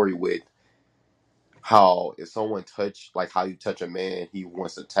the story with how if someone touch, like how you touch a man, he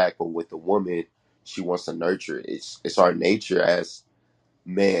wants to attack, but with a woman, she wants to nurture. It's our nature as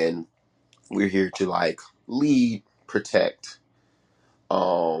men. We're here to like lead, protect.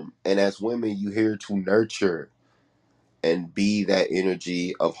 And as women, you here to nurture and be that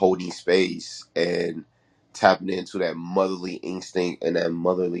energy of holding space and tapping into that motherly instinct and that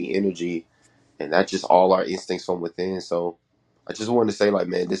motherly energy, and that's just all our instincts from within. So I just wanted to say, like,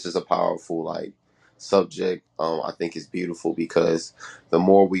 man, this is a powerful like subject. I think it's beautiful because the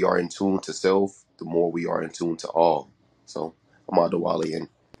more we are in tune to self, the more we are in tune to all. So I'm Adewale and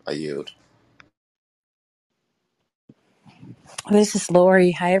I yield. This is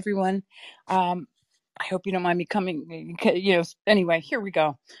Lori. Hi, everyone. I hope you don't mind me coming. Anyway, here we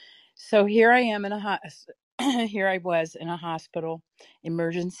go. So here I am in a here I was in a hospital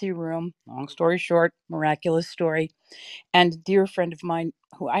emergency room. Long story short, miraculous story. And a dear friend of mine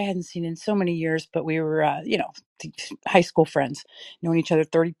who I hadn't seen in so many years, but we were, high school friends, known each other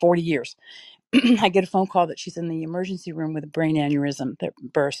 30, 40 years. I get a phone call that she's in the emergency room with a brain aneurysm that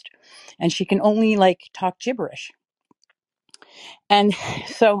burst, and she can only like talk gibberish. And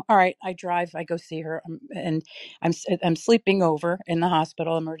so, all right, I drive, I go see her, and I'm sleeping over in the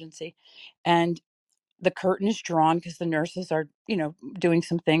hospital emergency, and the curtain is drawn because the nurses are, doing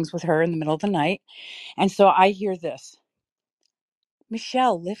some things with her in the middle of the night. And so I hear this,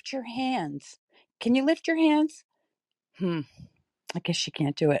 Michelle, lift your hands. Can you lift your hands? I guess she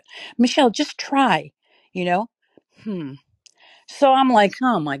can't do it. Michelle, just try, you know? So I'm like,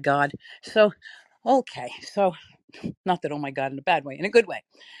 oh my God. So, okay. So not that, oh my God, in a bad way, in a good way.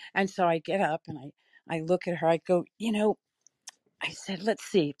 And so I get up and I look at her, I go, I said, let's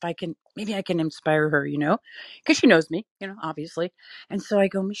see if maybe I can inspire her, because she knows me, obviously. And so I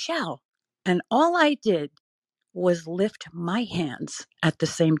go, Michelle, and all I did was lift my hands at the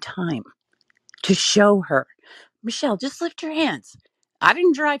same time to show her, Michelle, just lift your hands. I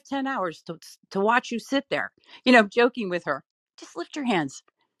didn't drive 10 hours to watch you sit there, joking with her. Just lift your hands.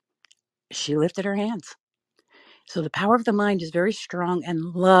 She lifted her hands. So the power of the mind is very strong, and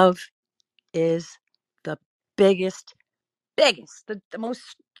love is the biggest, the most,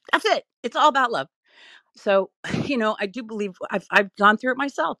 that's it. It's all about love. So, I do believe I've gone through it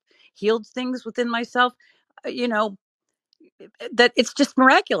myself, healed things within myself, you know, that it's just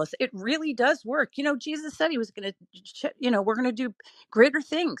miraculous. It really does work. Jesus said he was going to, we're going to do greater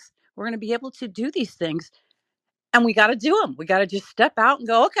things. We're going to be able to do these things, and we got to do them. We got to just step out and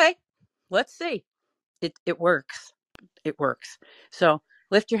go, okay, let's see. It works. It works. So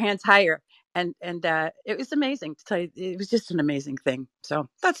lift your hands higher. And it was amazing to tell you. It was just an amazing thing. So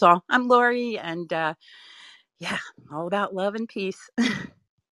that's all. I'm Lori, and yeah, all about love and peace.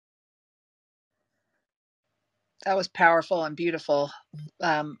 That was powerful and beautiful.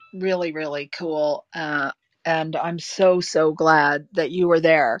 Really, really cool. And I'm so glad that you were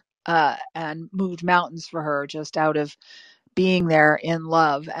there and moved mountains for her just out of being there in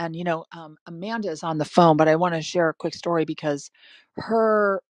love. And, Amanda is on the phone, but I want to share a quick story because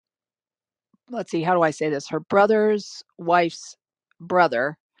let's see, how do I say this? Her brother's wife's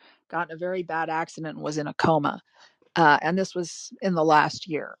brother got in a very bad accident and was in a coma. And this was in the last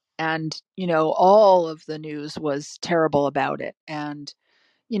year. And, all of the news was terrible about it. And,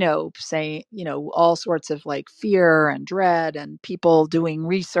 saying, all sorts of like fear and dread and people doing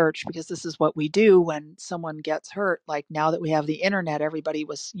research because this is what we do when someone gets hurt. Like now that we have the internet, everybody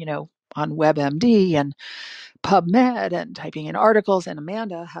was, on WebMD and PubMed and typing in articles. And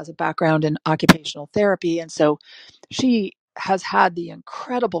Amanda has a background in occupational therapy. And so she has had the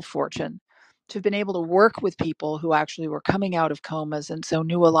incredible fortune to have been able to work with people who actually were coming out of comas and so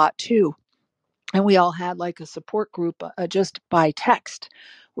knew a lot too. And we all had like a support group just by text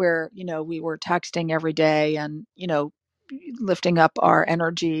where, we were texting every day and, lifting up our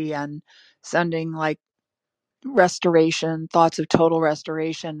energy and sending like restoration, thoughts of total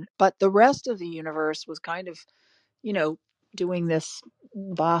restoration. But the rest of the universe was kind of, doing this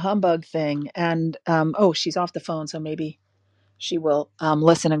bah humbug thing. And, oh, she's off the phone. So maybe she will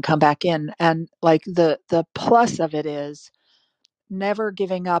listen and come back in. And like the plus of it is never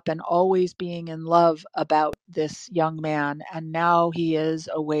giving up and always being in love about this young man. And now he is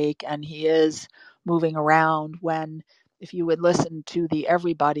awake and he is moving around when, if you would listen to the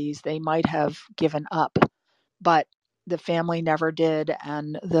everybody's, they might have given up. But the family never did,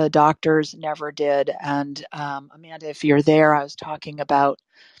 and the doctors never did. And Amanda, if you're there, I was talking about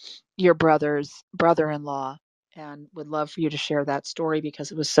your brother's brother-in-law and would love for you to share that story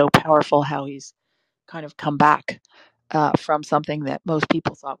because it was so powerful how he's kind of come back from something that most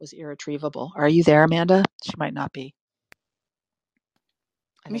people thought was irretrievable. Are you there, Amanda? She might not be.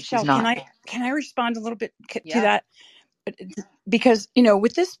 I think Michelle, she's not. can I respond a little bit to Yeah. that? Because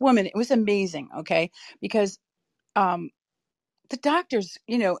with this woman, it was amazing. Okay, because the doctors,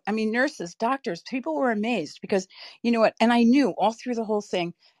 nurses, doctors, people were amazed because you know what? And I knew all through the whole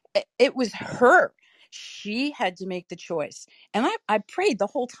thing, it was her. She had to make the choice. And I prayed the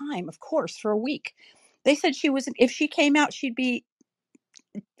whole time, of course, for a week. They said if she came out, she'd be,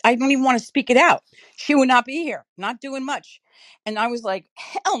 I don't even want to speak it out. She would not be here, not doing much. And I was like,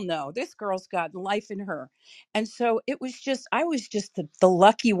 hell no, this girl's got life in her. And so I was just the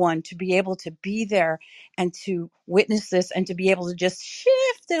lucky one to be able to be there and to witness this and to be able to just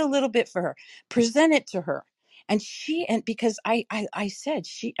shift it a little bit for her, present it to her. And because I said,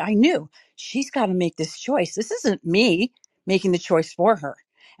 I knew she's got to make this choice. This isn't me making the choice for her.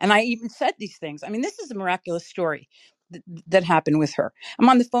 And I even said these things. I mean, this is a miraculous story that happened with her. I'm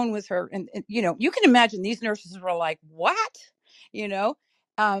on the phone with her, and you can imagine these nurses were like, "What?" You know,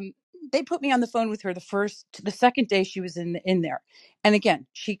 um, they put me on the phone with her the second day she was in there, and again,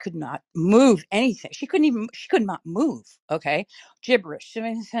 she could not move anything. She could not move. Okay, gibberish.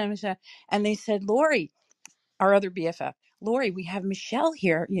 And they said, "Lori, our other BFF, Lori, we have Michelle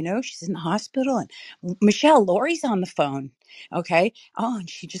here. She's in the hospital, and Michelle, Lori's on the phone." Okay. Oh, and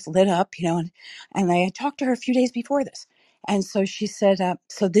she just lit up, and I had talked to her a few days before this. And so she said,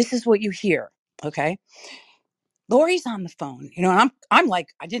 so this is what you hear. Okay. Lori's on the phone, and I'm like,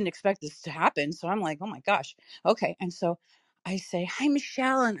 I didn't expect this to happen. So I'm like, oh my gosh. Okay. And so I say, "Hi,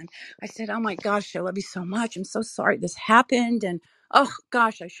 Michelle." And I said, "Oh my gosh, I love you so much. I'm so sorry this happened. And oh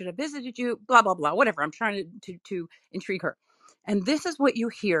gosh, I should have visited you, blah, blah, blah, whatever." I'm trying to intrigue her. And this is what you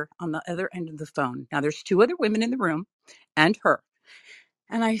hear on the other end of the phone. Now there's two other women in the room and her.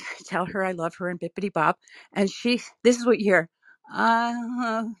 And I tell her I love her and bippity bop. And this is what you hear.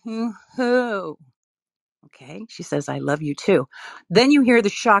 Who? Okay. She says, "I love you too." Then you hear the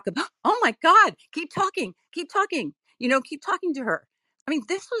shock of, "Oh my God, keep talking, keep talking, keep talking to her." I mean,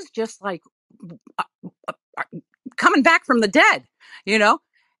 this was just like uh, uh, coming back from the dead, you know?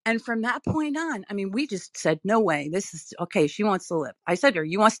 And from that point on, I mean, we just said, no way. This is okay. She wants to live. I said to her,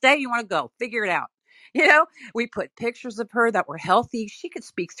 "You want to stay? You want to go? Figure it out." We put pictures of her that were healthy. She could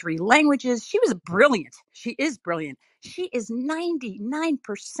speak 3 languages. She was brilliant. She is brilliant. She is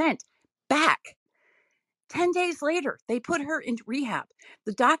 99% back. 10 days later, they put her into rehab.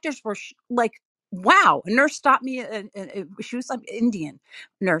 The doctors were like, wow. A nurse stopped me. She was an Indian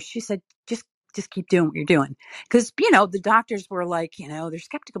nurse. She said, just keep doing what you're doing. Because, the doctors were like, they're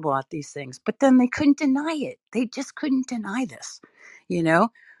skeptical about these things. But then they couldn't deny it. They just couldn't deny this, you know?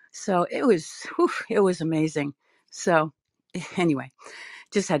 So it was amazing. So anyway,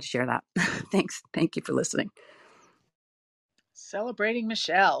 just had to share that. Thanks. Thank you for listening. Celebrating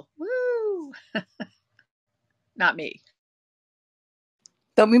Michelle. Woo! Not me.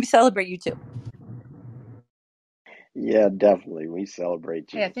 But we celebrate you too. Yeah, definitely. We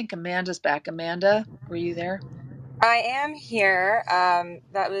celebrate you. Hey, I think Amanda's back. Amanda, were you there? I am here.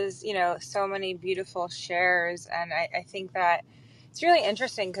 That was, so many beautiful shares. And I think that it's really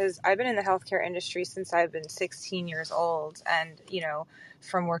interesting because I've been in the healthcare industry since I've been 16 years old. And,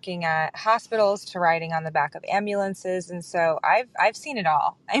 from working at hospitals to riding on the back of ambulances. And so I've seen it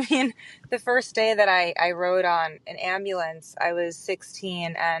all. I mean, the first day that I rode on an ambulance, I was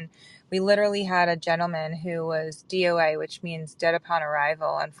 16, and we literally had a gentleman who was DOA, which means dead upon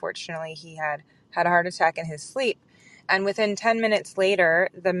arrival. Unfortunately, he had a heart attack in his sleep. And within 10 minutes later,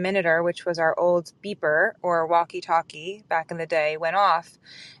 the Minuter, which was our old beeper or walkie-talkie back in the day, went off.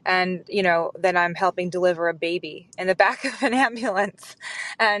 And, then I'm helping deliver a baby in the back of an ambulance,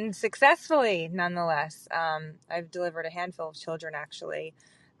 and successfully, nonetheless. I've delivered a handful of children, actually,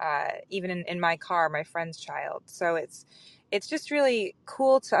 even in my car, my friend's child. So it's just really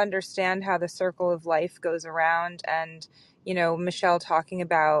cool to understand how the circle of life goes around. And, Michelle talking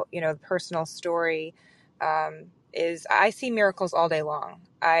about, the personal story, is I see miracles all day long.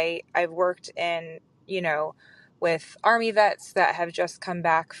 I've worked in, with Army vets that have just come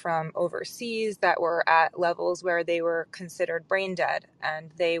back from overseas that were at levels where they were considered brain dead,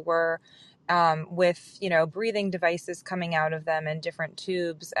 and they were with, breathing devices coming out of them in different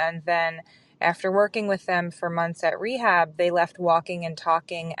tubes. And then after working with them for months at rehab, they left walking and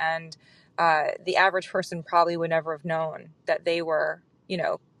talking, and the average person probably would never have known that they were,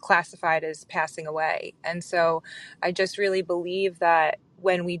 classified as passing away. And so I just really believe that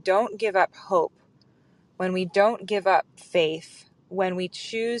when we don't give up hope, when we don't give up faith, when we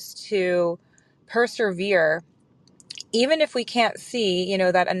choose to persevere, even if we can't see,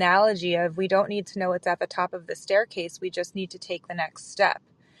 that analogy of we don't need to know what's at the top of the staircase, we just need to take the next step.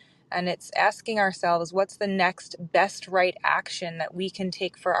 And it's asking ourselves, what's the next best right action that we can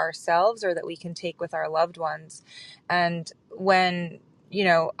take for ourselves or that we can take with our loved ones? And when,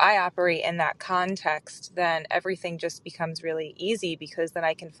 I operate in that context, then everything just becomes really easy, because then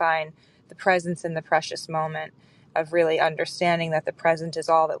I can find the presence in the precious moment of really understanding that the present is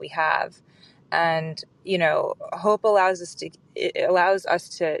all that we have. And, hope allows us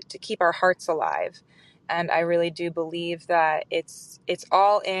to keep our hearts alive. And I really do believe that it's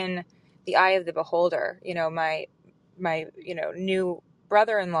all in the eye of the beholder. My new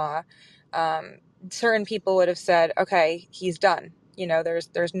brother-in-law, certain people would have said, okay, he's done.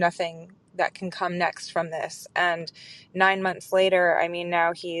 There's nothing that can come next from this. And 9 months later, I mean,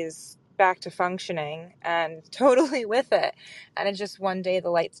 now he's back to functioning and totally with it. And it's just one day the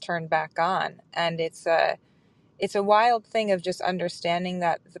lights turned back on. And it's it's a wild thing of just understanding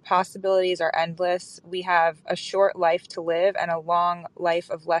that the possibilities are endless. We have a short life to live and a long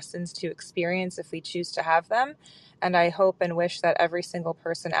life of lessons to experience if we choose to have them. And I hope and wish that every single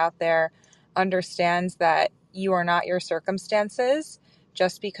person out there understands that you are not your circumstances.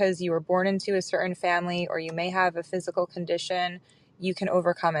 Just because you were born into a certain family or you may have a physical condition, you can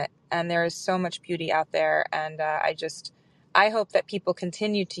overcome it. And there is so much beauty out there. And I hope that people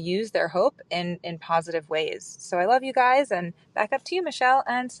continue to use their hope in positive ways. So I love you guys, and back up to you, Michelle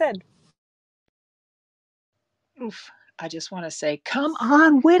and Sid. Oof. I just want to say, come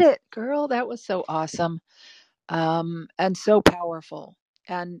on with it, girl. That was so awesome. And so powerful.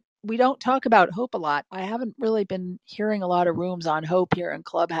 And we don't talk about hope a lot. I haven't really been hearing a lot of rooms on hope here in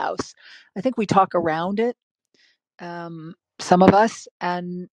Clubhouse. I think we talk around it, some of us,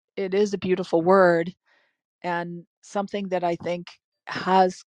 and it is a beautiful word and something that I think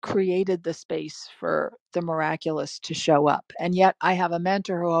has created the space for the miraculous to show up. And yet I have a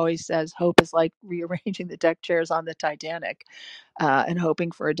mentor who always says hope is like rearranging the deck chairs on the Titanic, and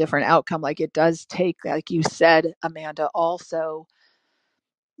hoping for a different outcome. Like it does take, like you said, Amanda, also,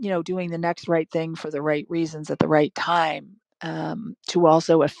 doing the next right thing for the right reasons at the right time, to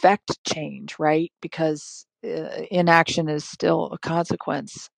also affect change, right? Because inaction is still a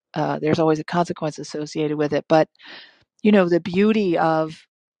consequence. There's always a consequence associated with it. But, the beauty of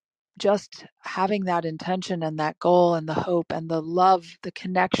just having that intention and that goal and the hope and the love, the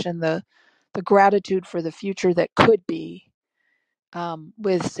connection, the gratitude for the future that could be,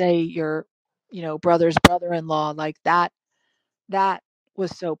 with, say, your, brother's brother-in-law, like that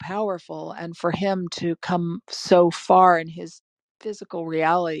was so powerful. And for him to come so far in his physical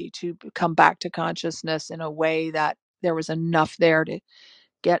reality to come back to consciousness in a way that there was enough there to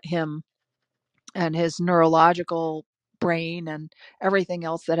get him and his neurological brain and everything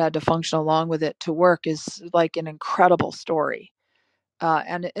else that had to function along with it to work is like an incredible story.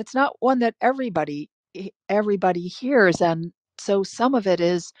 And it's not one that everybody hears. And so some of it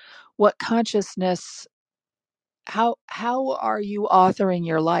is what consciousness, how are you authoring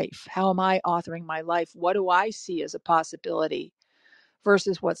your life? How am I authoring my life? What do I see as a possibility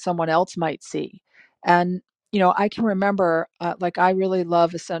versus what someone else might see? And I can remember, like, I really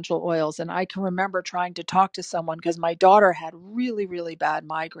love essential oils, and I can remember trying to talk to someone because my daughter had really, really bad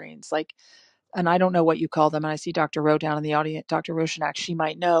migraines, like, and I don't know what you call them. And I see Dr. Rowe down in the audience, Dr. Roshanak, she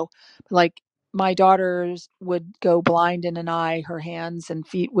might know. Like, my daughters would go blind in an eye, her hands and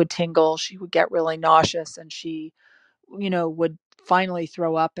feet would tingle, she would get really nauseous, and she, would finally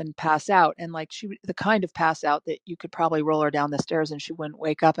throw up and pass out. And like, the kind of pass out that you could probably roll her down the stairs and she wouldn't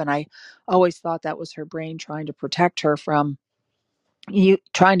wake up. And I always thought that was her brain trying to protect her from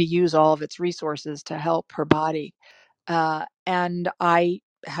trying to use all of its resources to help her body. And I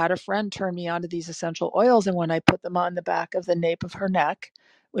had a friend turn me onto these essential oils. And when I put them on the back of the nape of her neck,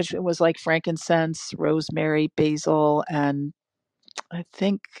 which was like frankincense, rosemary, basil, and I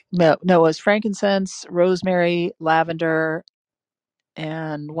think, no, it was frankincense, rosemary, lavender,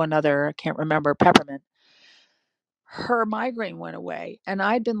 and one other, I can't remember, peppermint. Her migraine went away. And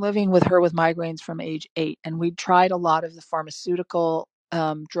I'd been living with her with migraines from age 8. And we'd tried a lot of the pharmaceutical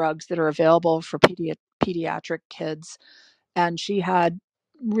drugs that are available for pediatric kids. And she had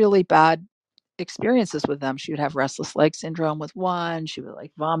really bad experiences with them. She would have restless leg syndrome with one. She would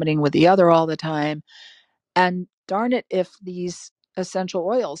like vomiting with the other all the time. And darn it, if these essential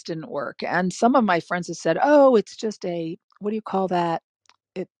oils didn't work. And some of my friends have said, oh, it's just what do you call that?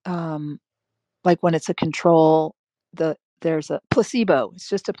 It, like when it's a control, there's a placebo. It's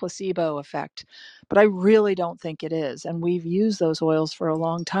just a placebo effect. But I really don't think it is. And we've used those oils for a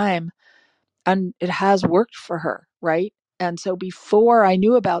long time, and it has worked for her, right? And so before I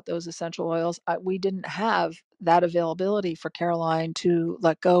knew about those essential oils, we didn't have that availability for Caroline to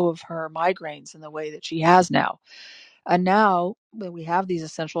let go of her migraines in the way that she has now. And now we have these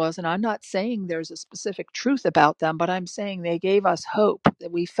essential oils, and I'm not saying there's a specific truth about them, but I'm saying they gave us hope,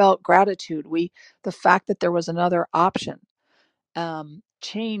 that we felt gratitude. The fact that there was another option,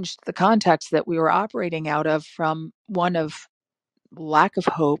 changed the context that we were operating out of, from one of lack of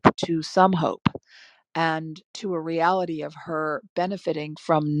hope to some hope, and to a reality of her benefiting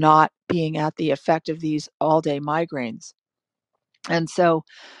from not being at the effect of these all-day migraines. And so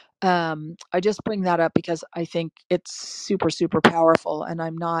I just bring that up because I think it's super, super powerful. And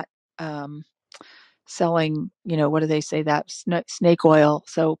I'm not selling, what do they say, that snake oil.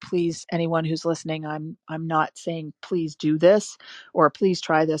 So please, anyone who's listening, I'm not saying please do this or please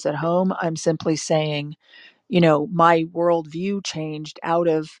try this at home. I'm simply saying, my worldview changed out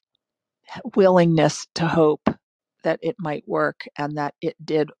of willingness to hope that it might work, and that it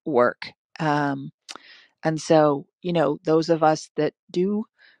did work. And so, those of us that do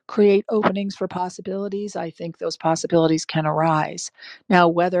create openings for possibilities, I think those possibilities can arise. Now,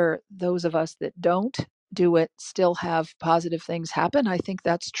 whether those of us that don't do it still have positive things happen, I think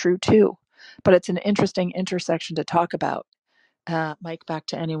that's true too. But it's an interesting intersection to talk about. Mike, back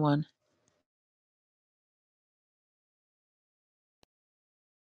to anyone.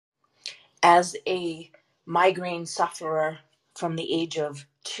 As a migraine sufferer from the age of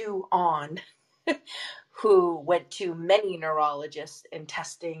 2 on, who went to many neurologists and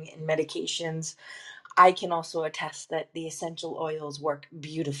testing and medications, I can also attest that the essential oils work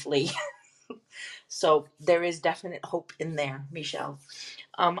beautifully. So there is definite hope in there, Michelle.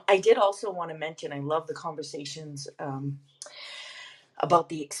 I did also want to mention, I love the conversations about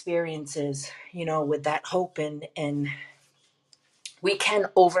the experiences, with that hope, and we can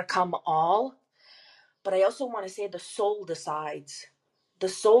overcome all. But I also want to say the soul decides. The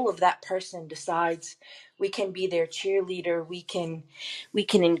soul of that person decides. We can be their cheerleader. We can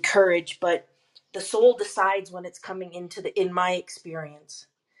encourage, but the soul decides when it's coming in my experience,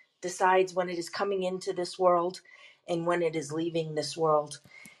 decides when it is coming into this world and when it is leaving this world.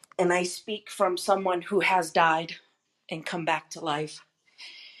 And I speak from someone who has died and come back to life.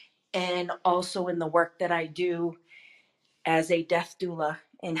 And also in the work that I do as a death doula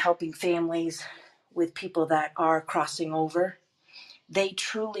in helping families with people that are crossing over, they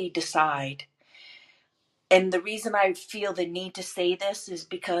truly decide. And the reason I feel the need to say this is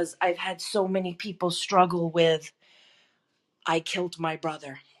because I've had so many people struggle with, I killed my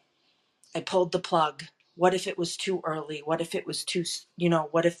brother. I pulled the plug. What if it was too early? What if it was too,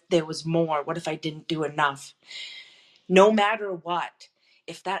 what if there was more? What if I didn't do enough? No matter what,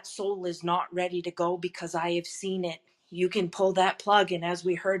 if that soul is not ready to go, because I have seen it, you can pull that plug. And as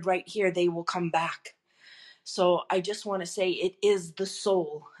we heard right here, they will come back. So I just want to say it is the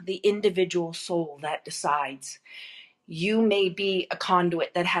soul, the individual soul that decides. You may be a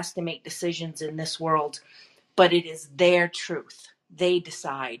conduit that has to make decisions in this world, but it is their truth. They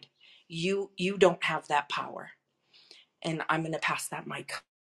decide. You don't have that power. And I'm going to pass that mic.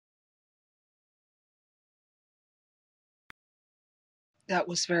 That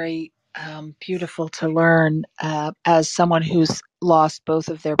was very beautiful to learn as someone who's lost both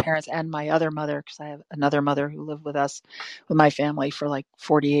of their parents and my other mother, because I have another mother who lived with us, with my family for like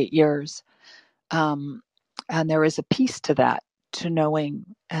 48 years. And there is a piece to that, to knowing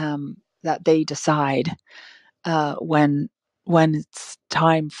that they decide when it's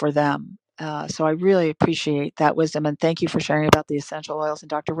time for them. So I really appreciate that wisdom, and thank you for sharing about the essential oils. And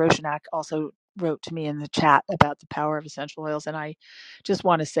Dr. Roshanak also wrote to me in the chat about the power of essential oils, and I just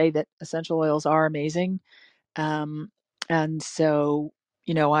want to say that essential oils are amazing. And so,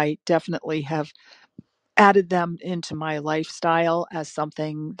 I definitely have added them into my lifestyle as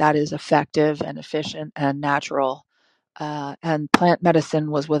something that is effective and efficient and natural. And plant medicine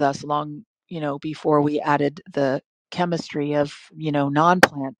was with us long, before we added the chemistry of,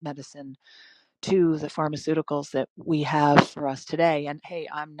 non-plant medicine to the pharmaceuticals that we have for us today. And hey,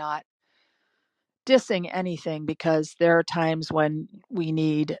 I'm not dissing anything, because there are times when we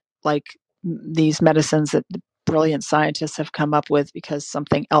need like these medicines that the brilliant scientists have come up with, because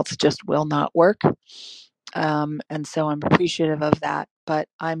something else just will not work. And so I'm appreciative of that, but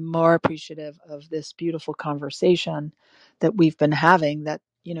I'm more appreciative of this beautiful conversation that we've been having, that,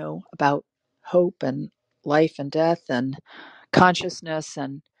 about hope and life and death and consciousness.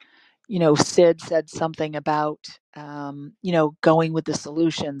 And, Sid said something about, going with the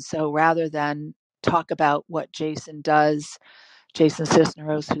solution. So rather than talk about what Jason does, Jason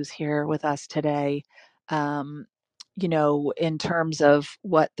Cisneros, who's here with us today, in terms of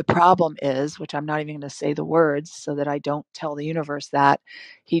what the problem is, which I'm not even going to say the words so that I don't tell the universe that.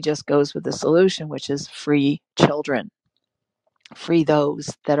 He just goes with the solution, which is free children, free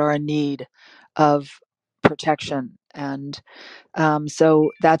those that are in need of protection. And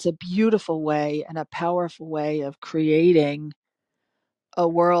so that's a beautiful way and a powerful way of creating a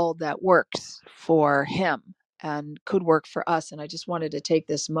world that works for him and could work for us. And I just wanted to take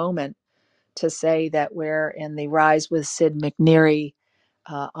this moment to say that we're in the Rise with Sid McNairy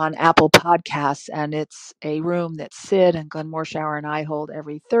on Apple Podcasts, and it's a room that Sid and Glenn Morshower and I hold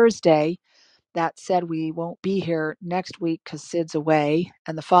every Thursday. That said, we won't be here next week because Sid's away,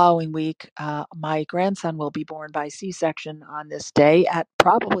 and the following week, my grandson will be born by C-section on this day at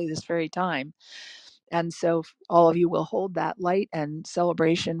probably this very time. And so all of you will hold that light and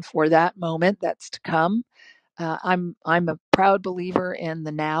celebration for that moment that's to come. I'm a proud believer in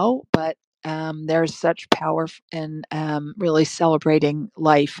the now, but there's such power in really celebrating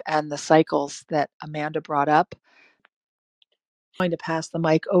life and the cycles that Amanda brought up. I'm going to pass the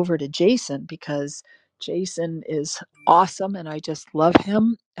mic over to Jason, because Jason is awesome, and I just love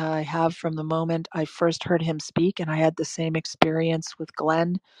him. I have from the moment I first heard him speak, and I had the same experience with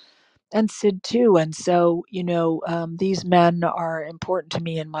Glenn and Sid too. And so, these men are important to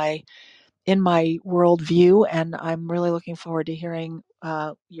me in my worldview, and I'm really looking forward to hearing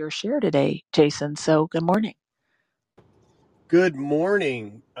your share today, Jason. So, good morning. Good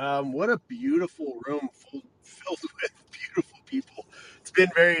morning. What a beautiful room filled with beautiful people. It's been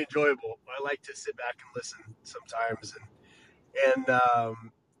very enjoyable. I like to sit back and listen sometimes, and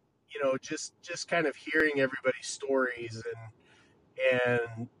just kind of hearing everybody's stories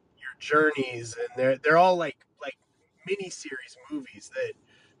and your journeys, and they're all like mini series movies that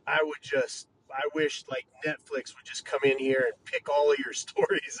I wish like Netflix would just come in here and pick all of your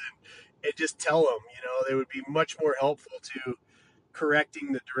stories and just tell them. They would be much more helpful to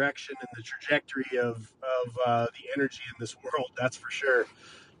correcting the direction and the trajectory of the energy in this world. That's for sure.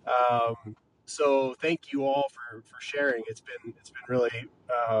 So thank you all for sharing. It's been really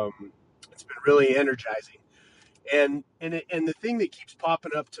energizing. And the thing that keeps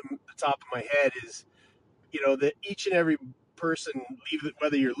popping up to the top of my head is, that each and every person,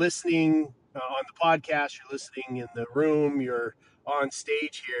 whether you're listening on the podcast, you're listening in the room, you're on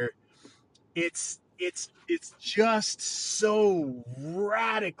stage here, it's just so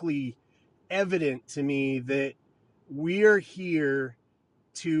radically evident to me that we're here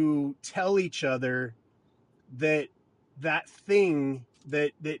to tell each other that that thing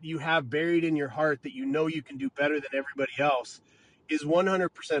that you have buried in your heart that you can do better than everybody else is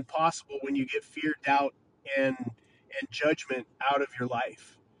 100% possible when you get fear, doubt, and judgment out of your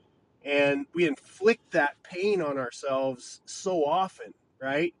life. And we inflict that pain on ourselves so often,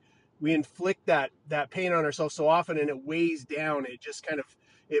 right? We inflict that pain on ourselves so often, and it weighs down. It just kind of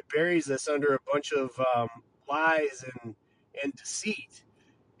it buries us under a bunch of lies and deceit.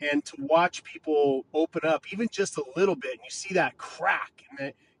 And to watch people open up even just a little bit, and you see that crack,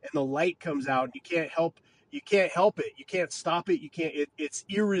 and the light comes out, and you can't help it. You can't stop it. You can't. It's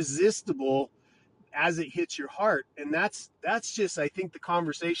irresistible as it hits your heart. And that's just, I think, the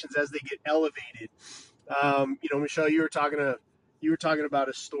conversations as they get elevated. Michelle, you were talking about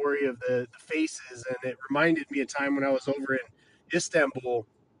a story of the faces, and it reminded me of a time when I was over in Istanbul,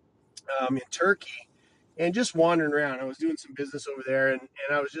 in Turkey, and just wandering around. I was doing some business over there, and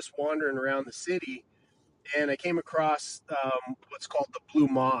I was just wandering around the city, and I came across what's called the Blue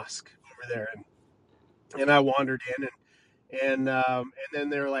Mosque over there, and I wandered in, and then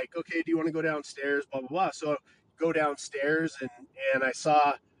they're like, okay, do you want to go downstairs? Blah blah blah. So I go downstairs, and I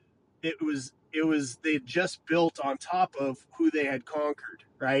saw it was they had just built on top of who they had conquered,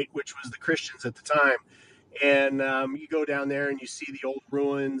 right? Which was the Christians at the time. And you go down there and you see the old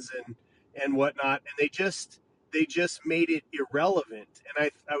ruins and whatnot, and they just made it irrelevant.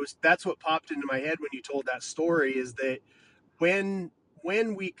 And I was that's what popped into my head when you told that story, is that when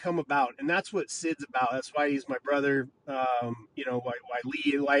we come about, and that's what Sid's about. That's why he's my brother. Why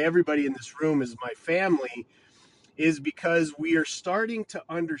Lee, why everybody in this room is my family, is because we are starting to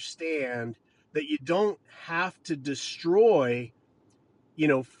understand that you don't have to destroy,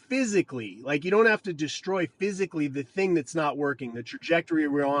 physically, like you don't have to destroy physically the thing that's not working, the trajectory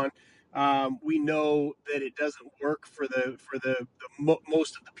we're on. We know that it doesn't work for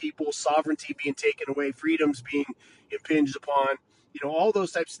most of the people, sovereignty being taken away, freedoms being impinged upon, all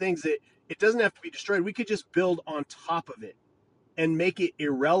those types of things, that it doesn't have to be destroyed. We could just build on top of it and make it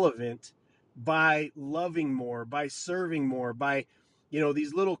irrelevant by loving more, by serving more, by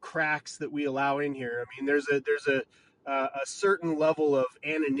these little cracks that we allow in here. I mean, there's a certain level of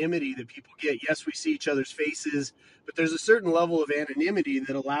anonymity that people get. Yes, we see each other's faces, but there's a certain level of anonymity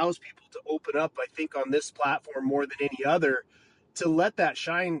that allows people to open up, I think, on this platform more than any other, to let that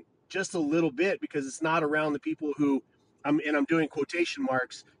shine just a little bit, because it's not around the people who, I'm doing quotation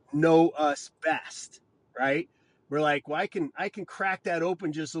marks, know us best, right? We're like, well, I can crack that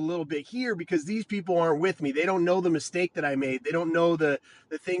open just a little bit here because these people aren't with me. They don't know the mistake that I made. They don't know the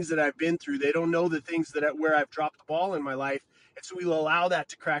things that I've been through. They don't know the things where I've dropped the ball in my life. And so we'll allow that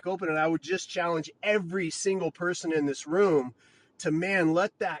to crack open. And I would just challenge every single person in this room to, man,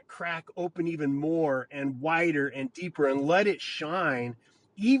 let that crack open even more and wider and deeper, and let it shine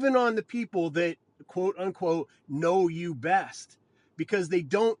even on the people that, quote unquote, know you best, because they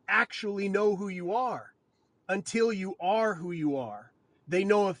don't actually know who you are until you are who you are. They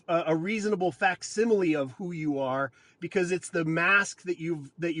know a reasonable facsimile of who you are, because it's the mask that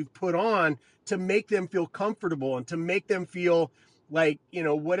you've put on to make them feel comfortable and to make them feel like,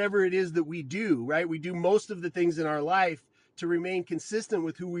 whatever it is that we do, right? We do most of the things in our life to remain consistent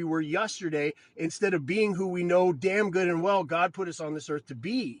with who we were yesterday, instead of being who we know damn good and well God put us on this earth to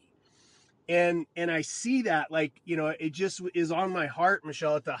be. And I see that, like, it just is on my heart,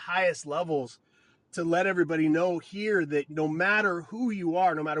 Michelle, at the highest levels, to let everybody know here that no matter who you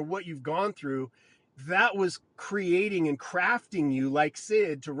are, no matter what you've gone through, that was creating and crafting you, like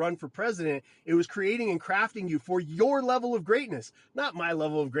Sid, to run for president. It was creating and crafting you for your level of greatness, not my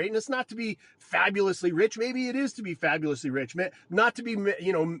level of greatness, not to be fabulously rich. Maybe it is to be fabulously rich, not to be,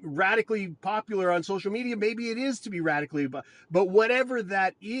 radically popular on social media. Maybe it is to be radically, but whatever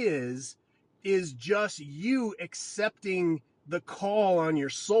that is just you accepting the call on your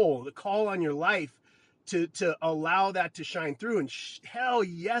soul, the call on your life, to allow that to shine through. And hell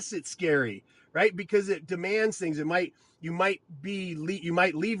yes, it's scary, right? Because it demands things. You might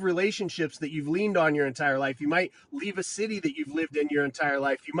leave relationships that you've leaned on your entire life. You might leave a city that you've lived in your entire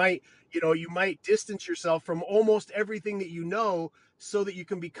life. You might distance yourself from almost everything that you know, so that you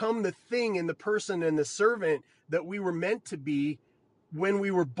can become the thing and the person and the servant that we were meant to be when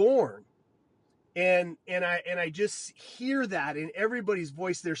we were born. And I just hear that in everybody's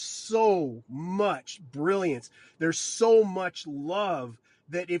voice. There's so much brilliance. There's so much love,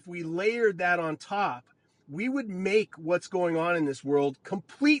 that if we layered that on top, we would make what's going on in this world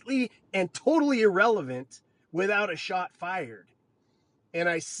completely and totally irrelevant without a shot fired. And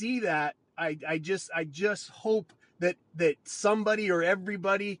I see that. I just hope that somebody or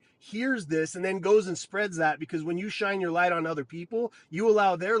everybody hears this and then goes and spreads that, because when you shine your light on other people, you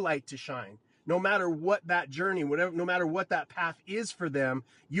allow their light to shine. No matter what that journey, no matter what that path is for them,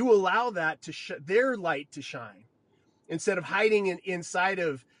 you allow that their light to shine, instead of hiding inside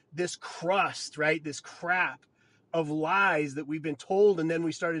of this crust, right? This crap of lies that we've been told and then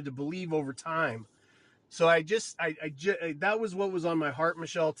we started to believe over time. So that was what was on my heart,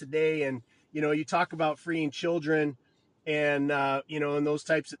 Michelle, today. And, you talk about freeing children and, and those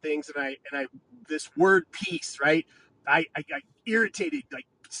types of things. And this word peace, right? I irritated, like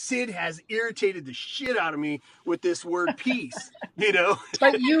Sid has irritated the shit out of me with this word peace,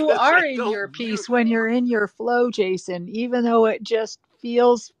 But you because are I in don't your view. peace when you're in your flow, Jason, even though it just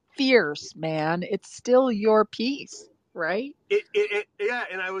feels fierce, man. It's still your peace, right? Yeah,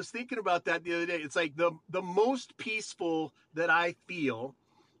 and I was thinking about that the other day. It's like the most peaceful that I feel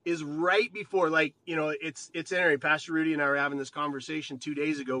is right before, like, it's interesting. Pastor Rudy and I were having this conversation 2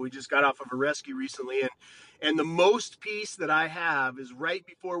 days ago. We just got off of a rescue recently, and the most peace that I have is right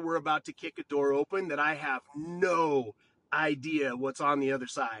before we're about to kick a door open, that I have no idea what's on the other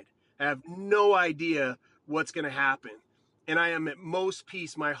side. I have no idea what's going to happen. And I am at most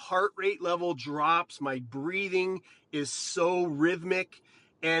peace. My heart rate level drops. My breathing is so rhythmic,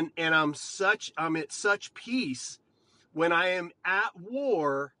 and I'm at such peace when I am at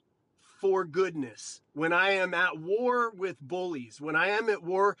war for goodness, when I am at war with bullies, when I am at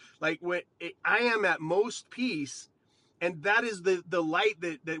war, like when I am at most peace. And that is the light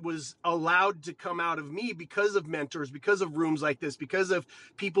that was allowed to come out of me because of mentors, because of rooms like this, because of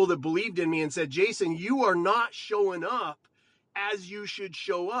people that believed in me and said, Jason, you are not showing up as you should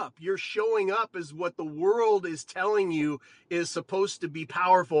show up. You're showing up as what the world is telling you is supposed to be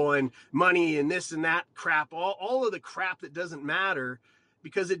powerful, and money and this and that crap, all of the crap that doesn't matter,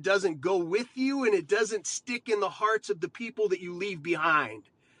 because it doesn't go with you and it doesn't stick in the hearts of the people that you leave behind.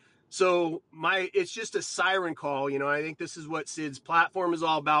 So it's just a siren call. I think this is what Sid's platform is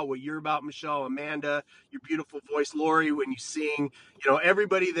all about, what you're about, Michelle, Amanda, your beautiful voice, Lori, when you sing,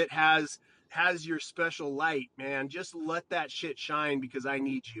 everybody that has your special light, man, just let that shit shine, because I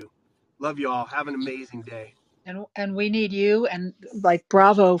need you. Love you all. Have an amazing day. And we need you, and like,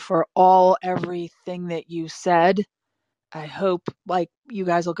 bravo for everything that you said. I hope, like, you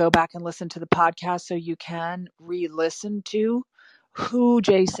guys will go back and listen to the podcast so you can re-listen to who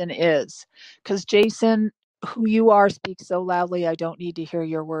Jason is. Because Jason, who you are, speaks so loudly, I don't need to hear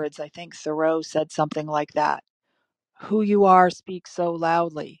your words. I think Thoreau said something like that. Who you are speaks so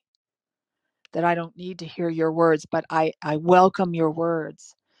loudly that I don't need to hear your words, but I welcome your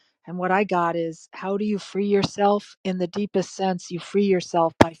words. And what I got is, how do you free yourself? In the deepest sense, you free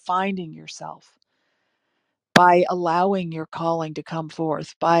yourself by finding yourself, by allowing your calling to come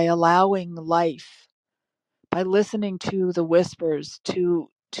forth, by allowing life, by listening to the whispers, to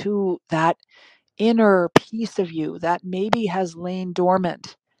that inner piece of you that maybe has lain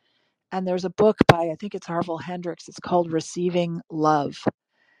dormant. And there's a book by, I think it's Harville Hendrix, it's called Receiving Love.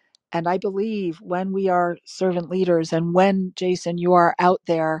 And I believe when we are servant leaders, and when, Jason, you are out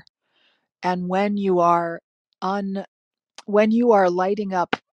there, and when you are lighting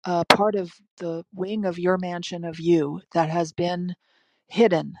up a part of the wing of your mansion of you that has been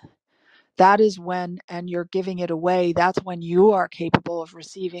hidden, that is when, and you're giving it away, that's when you are capable of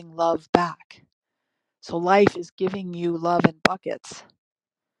receiving love back. So life is giving you love in buckets.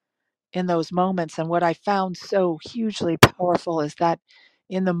 in those moments. And what I found so hugely powerful is that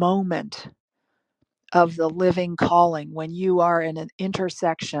in the moment of the living calling, when you are in an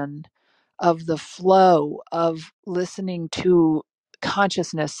intersection of the flow of listening to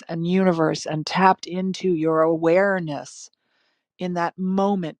consciousness and universe and tapped into your awareness in that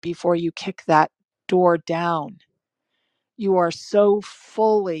moment before you kick that door down, you are so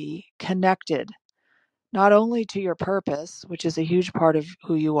fully connected, not only to your purpose, which is a huge part of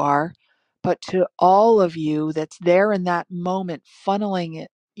who you are, but to all of you that's there in that moment, funneling it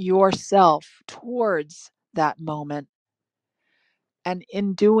yourself towards that moment. And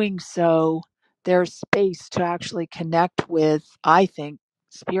in doing so, there's space to actually connect with, I think,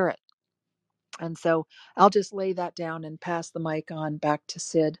 spirit. And so I'll just lay that down and pass the mic on back to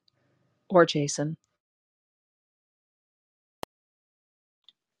Sid or Jason.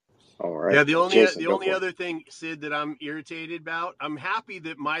 All right, Yeah, the Jason, go only for it. other thing, Sid, that I'm irritated about, I'm happy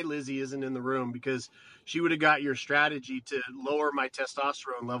that my Lizzie isn't in the room, because she would have got your strategy to lower my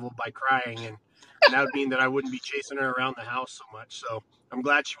testosterone level by crying, and that would mean that I wouldn't be chasing her around the house so much. So I'm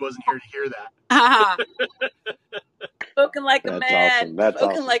glad she wasn't here to hear that. Ah, Spoken like a That's man, awesome. That's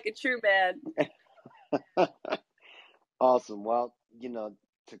spoken awesome. like a true man. Awesome. Well,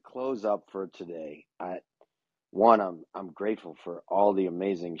 to close up for today, I'm grateful for all the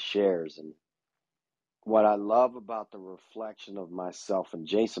amazing shares, and what I love about the reflection of myself and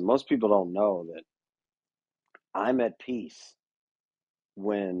Jason. Most people don't know that I'm at peace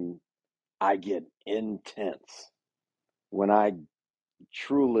when I get intense, when I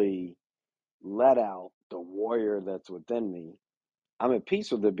truly let out the warrior that's within me. I'm at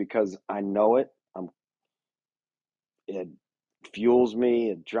peace with it because I know it. It fuels me,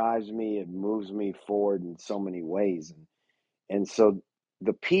 it drives me, it moves me forward in so many ways. And so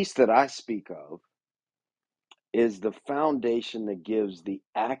the peace that I speak of is the foundation that gives the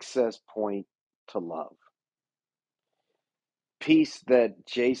access point to love. Peace that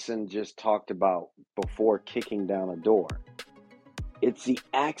Jason just talked about before kicking down a door. It's the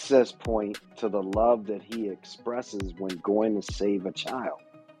access point to the love that he expresses when going to save a child.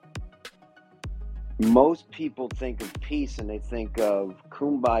 Most people think of peace and they think of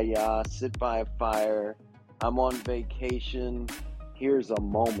kumbaya, sit by a fire, I'm on vacation, here's a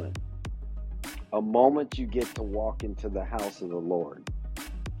moment you get to walk into the house of the Lord.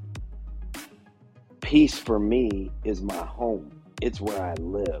 Peace for me is my home. It's where I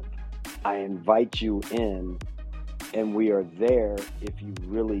live. I invite you in, and we are there if you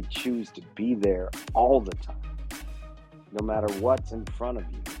really choose to be there all the time. No matter what's in front of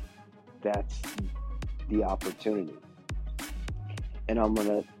you, that's the opportunity. And I'm going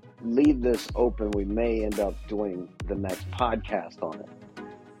to leave this open. We may end up doing the next podcast on it.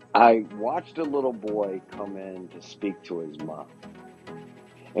 I watched a little boy come in to speak to his mom.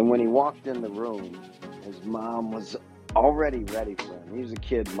 And when he walked in the room, his mom was already ready for him. He was a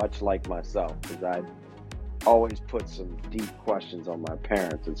kid much like myself, because I'd always put some deep questions on my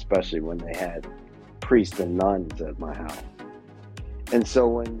parents, especially when they had priests and nuns at my house. And so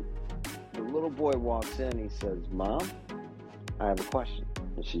when the little boy walks in, he says, Mom, I have a question.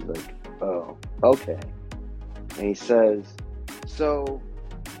 And she's like, oh, okay. And he says, so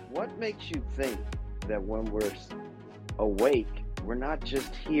what makes you think that when we're awake, we're not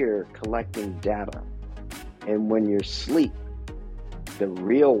just here collecting data? And when you're asleep, the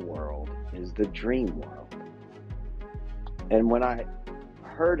real world is the dream world. And when I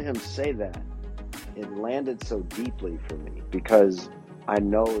heard him say that, it landed so deeply for me, because I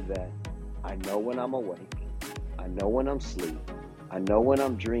know when I'm awake, I know when I'm asleep, I know when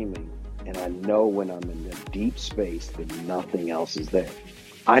I'm dreaming, and I know when I'm in the deep space that nothing else is there.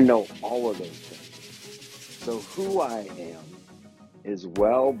 I know all of those things. So who I am is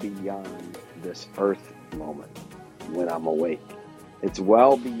well beyond this earth moment when I'm awake. It's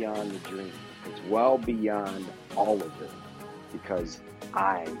well beyond the dream. It's well beyond all of it, because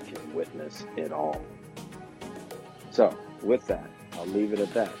I can witness it all. So with that, I'll leave it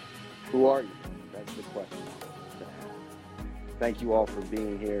at that. Who are you? That's the question to ask. Thank you all for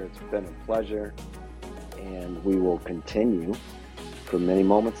being here. It's been a pleasure, and we will continue for many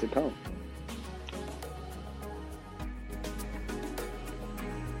moments to come.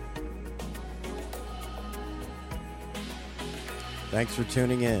 Thanks for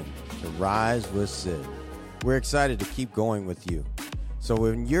tuning in to Rise with Sid. We're excited to keep going with you. So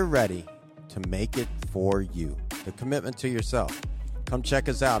when you're ready to make it for you, the commitment to yourself, come check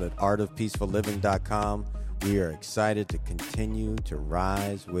us out at artofpeacefulliving.com. We are excited to continue to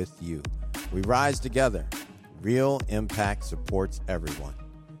rise with you. We rise together. Real impact supports everyone.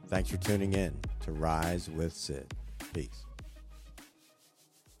 Thanks for tuning in to Rise with Sid. Peace.